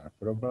linear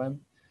problem.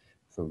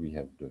 So we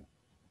have the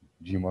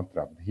G mod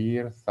trapped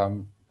here.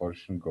 Some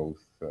portion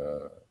goes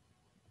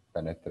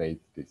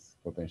penetrates this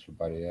potential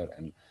barrier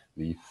and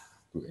leaves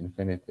to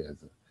infinity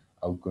as an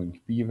outgoing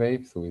P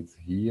wave. So it's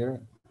here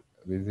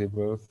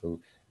visible. So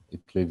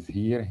it lives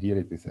here. Here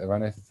it is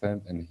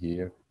evanescent, and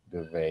here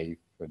the wave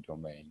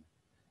domain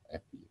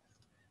appears.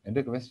 And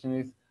the question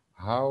is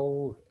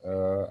how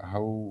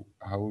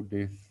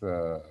this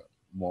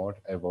mode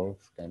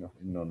evolves kind of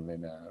in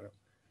nonlinear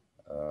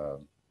uh,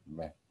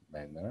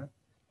 manner.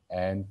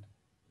 And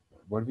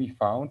what we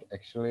found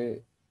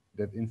actually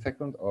that in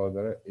second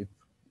order it's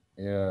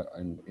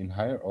in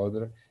higher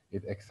order,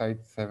 it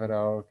excites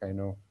several kind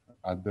of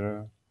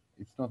other,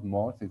 it's not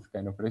modes, it's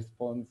kind of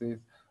responses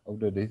of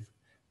the disk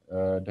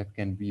that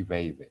can be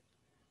wavy.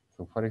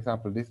 So for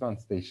example, this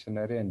one's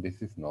stationary and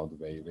this is not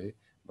wavy,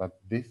 but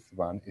this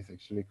one is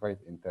actually quite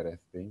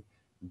interesting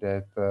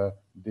that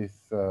this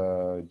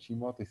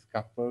G-mod is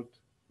coupled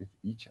with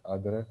each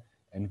other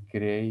and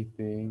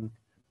creating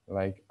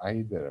like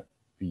either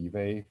P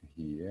wave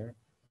here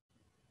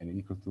n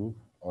equal to,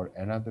 or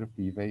another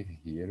P wave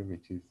here,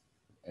 which is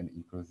n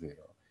equals 0.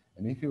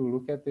 And if you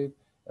look at it,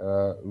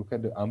 look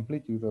at the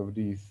amplitude of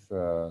these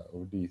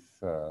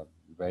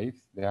waves,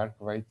 they are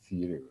quite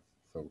serious.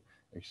 So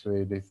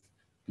actually this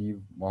P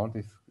mod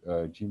is,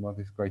 G mod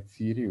is quite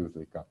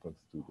seriously coupled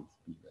to this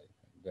P wave.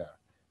 And they are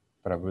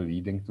probably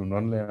leading to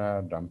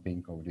nonlinear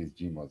damping of these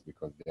G mods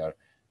because they are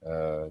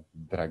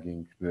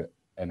dragging the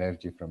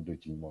energy from the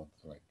G mod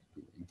like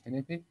to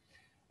infinity.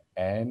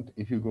 And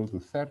if you go to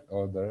third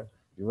order,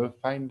 you will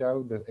find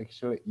out that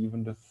actually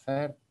even the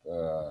third,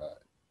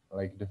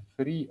 like the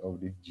three of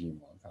these G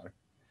mods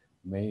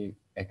may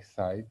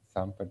excite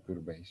some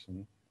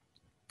perturbation,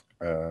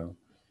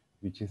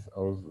 which is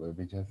also,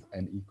 which has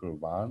n equal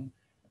 1,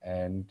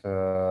 and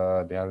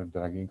they are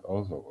dragging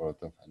also a lot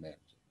of energy.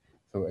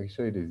 So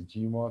actually this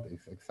G mod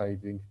is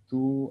exciting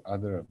two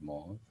other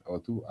modes or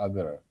two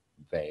other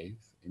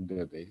waves in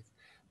the disk.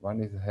 One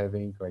is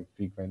having like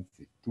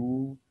frequency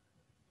 2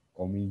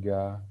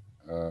 omega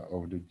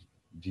of the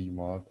G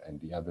mod, and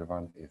the other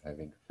one is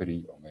having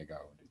 3 omega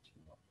of the G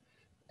mod.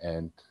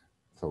 And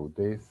so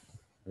this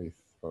is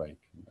like,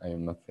 I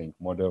am not saying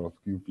model of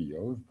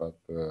QPOs, but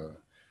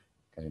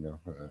kind of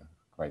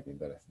quite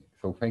interesting.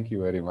 So thank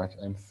you very much.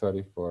 I'm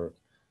sorry for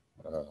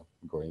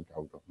going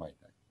out of my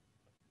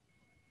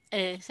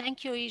time.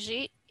 Thank you,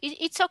 Jiří.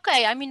 It's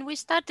okay. I mean, we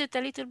started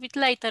a little bit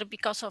later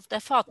because of the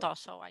photo,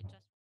 so I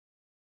just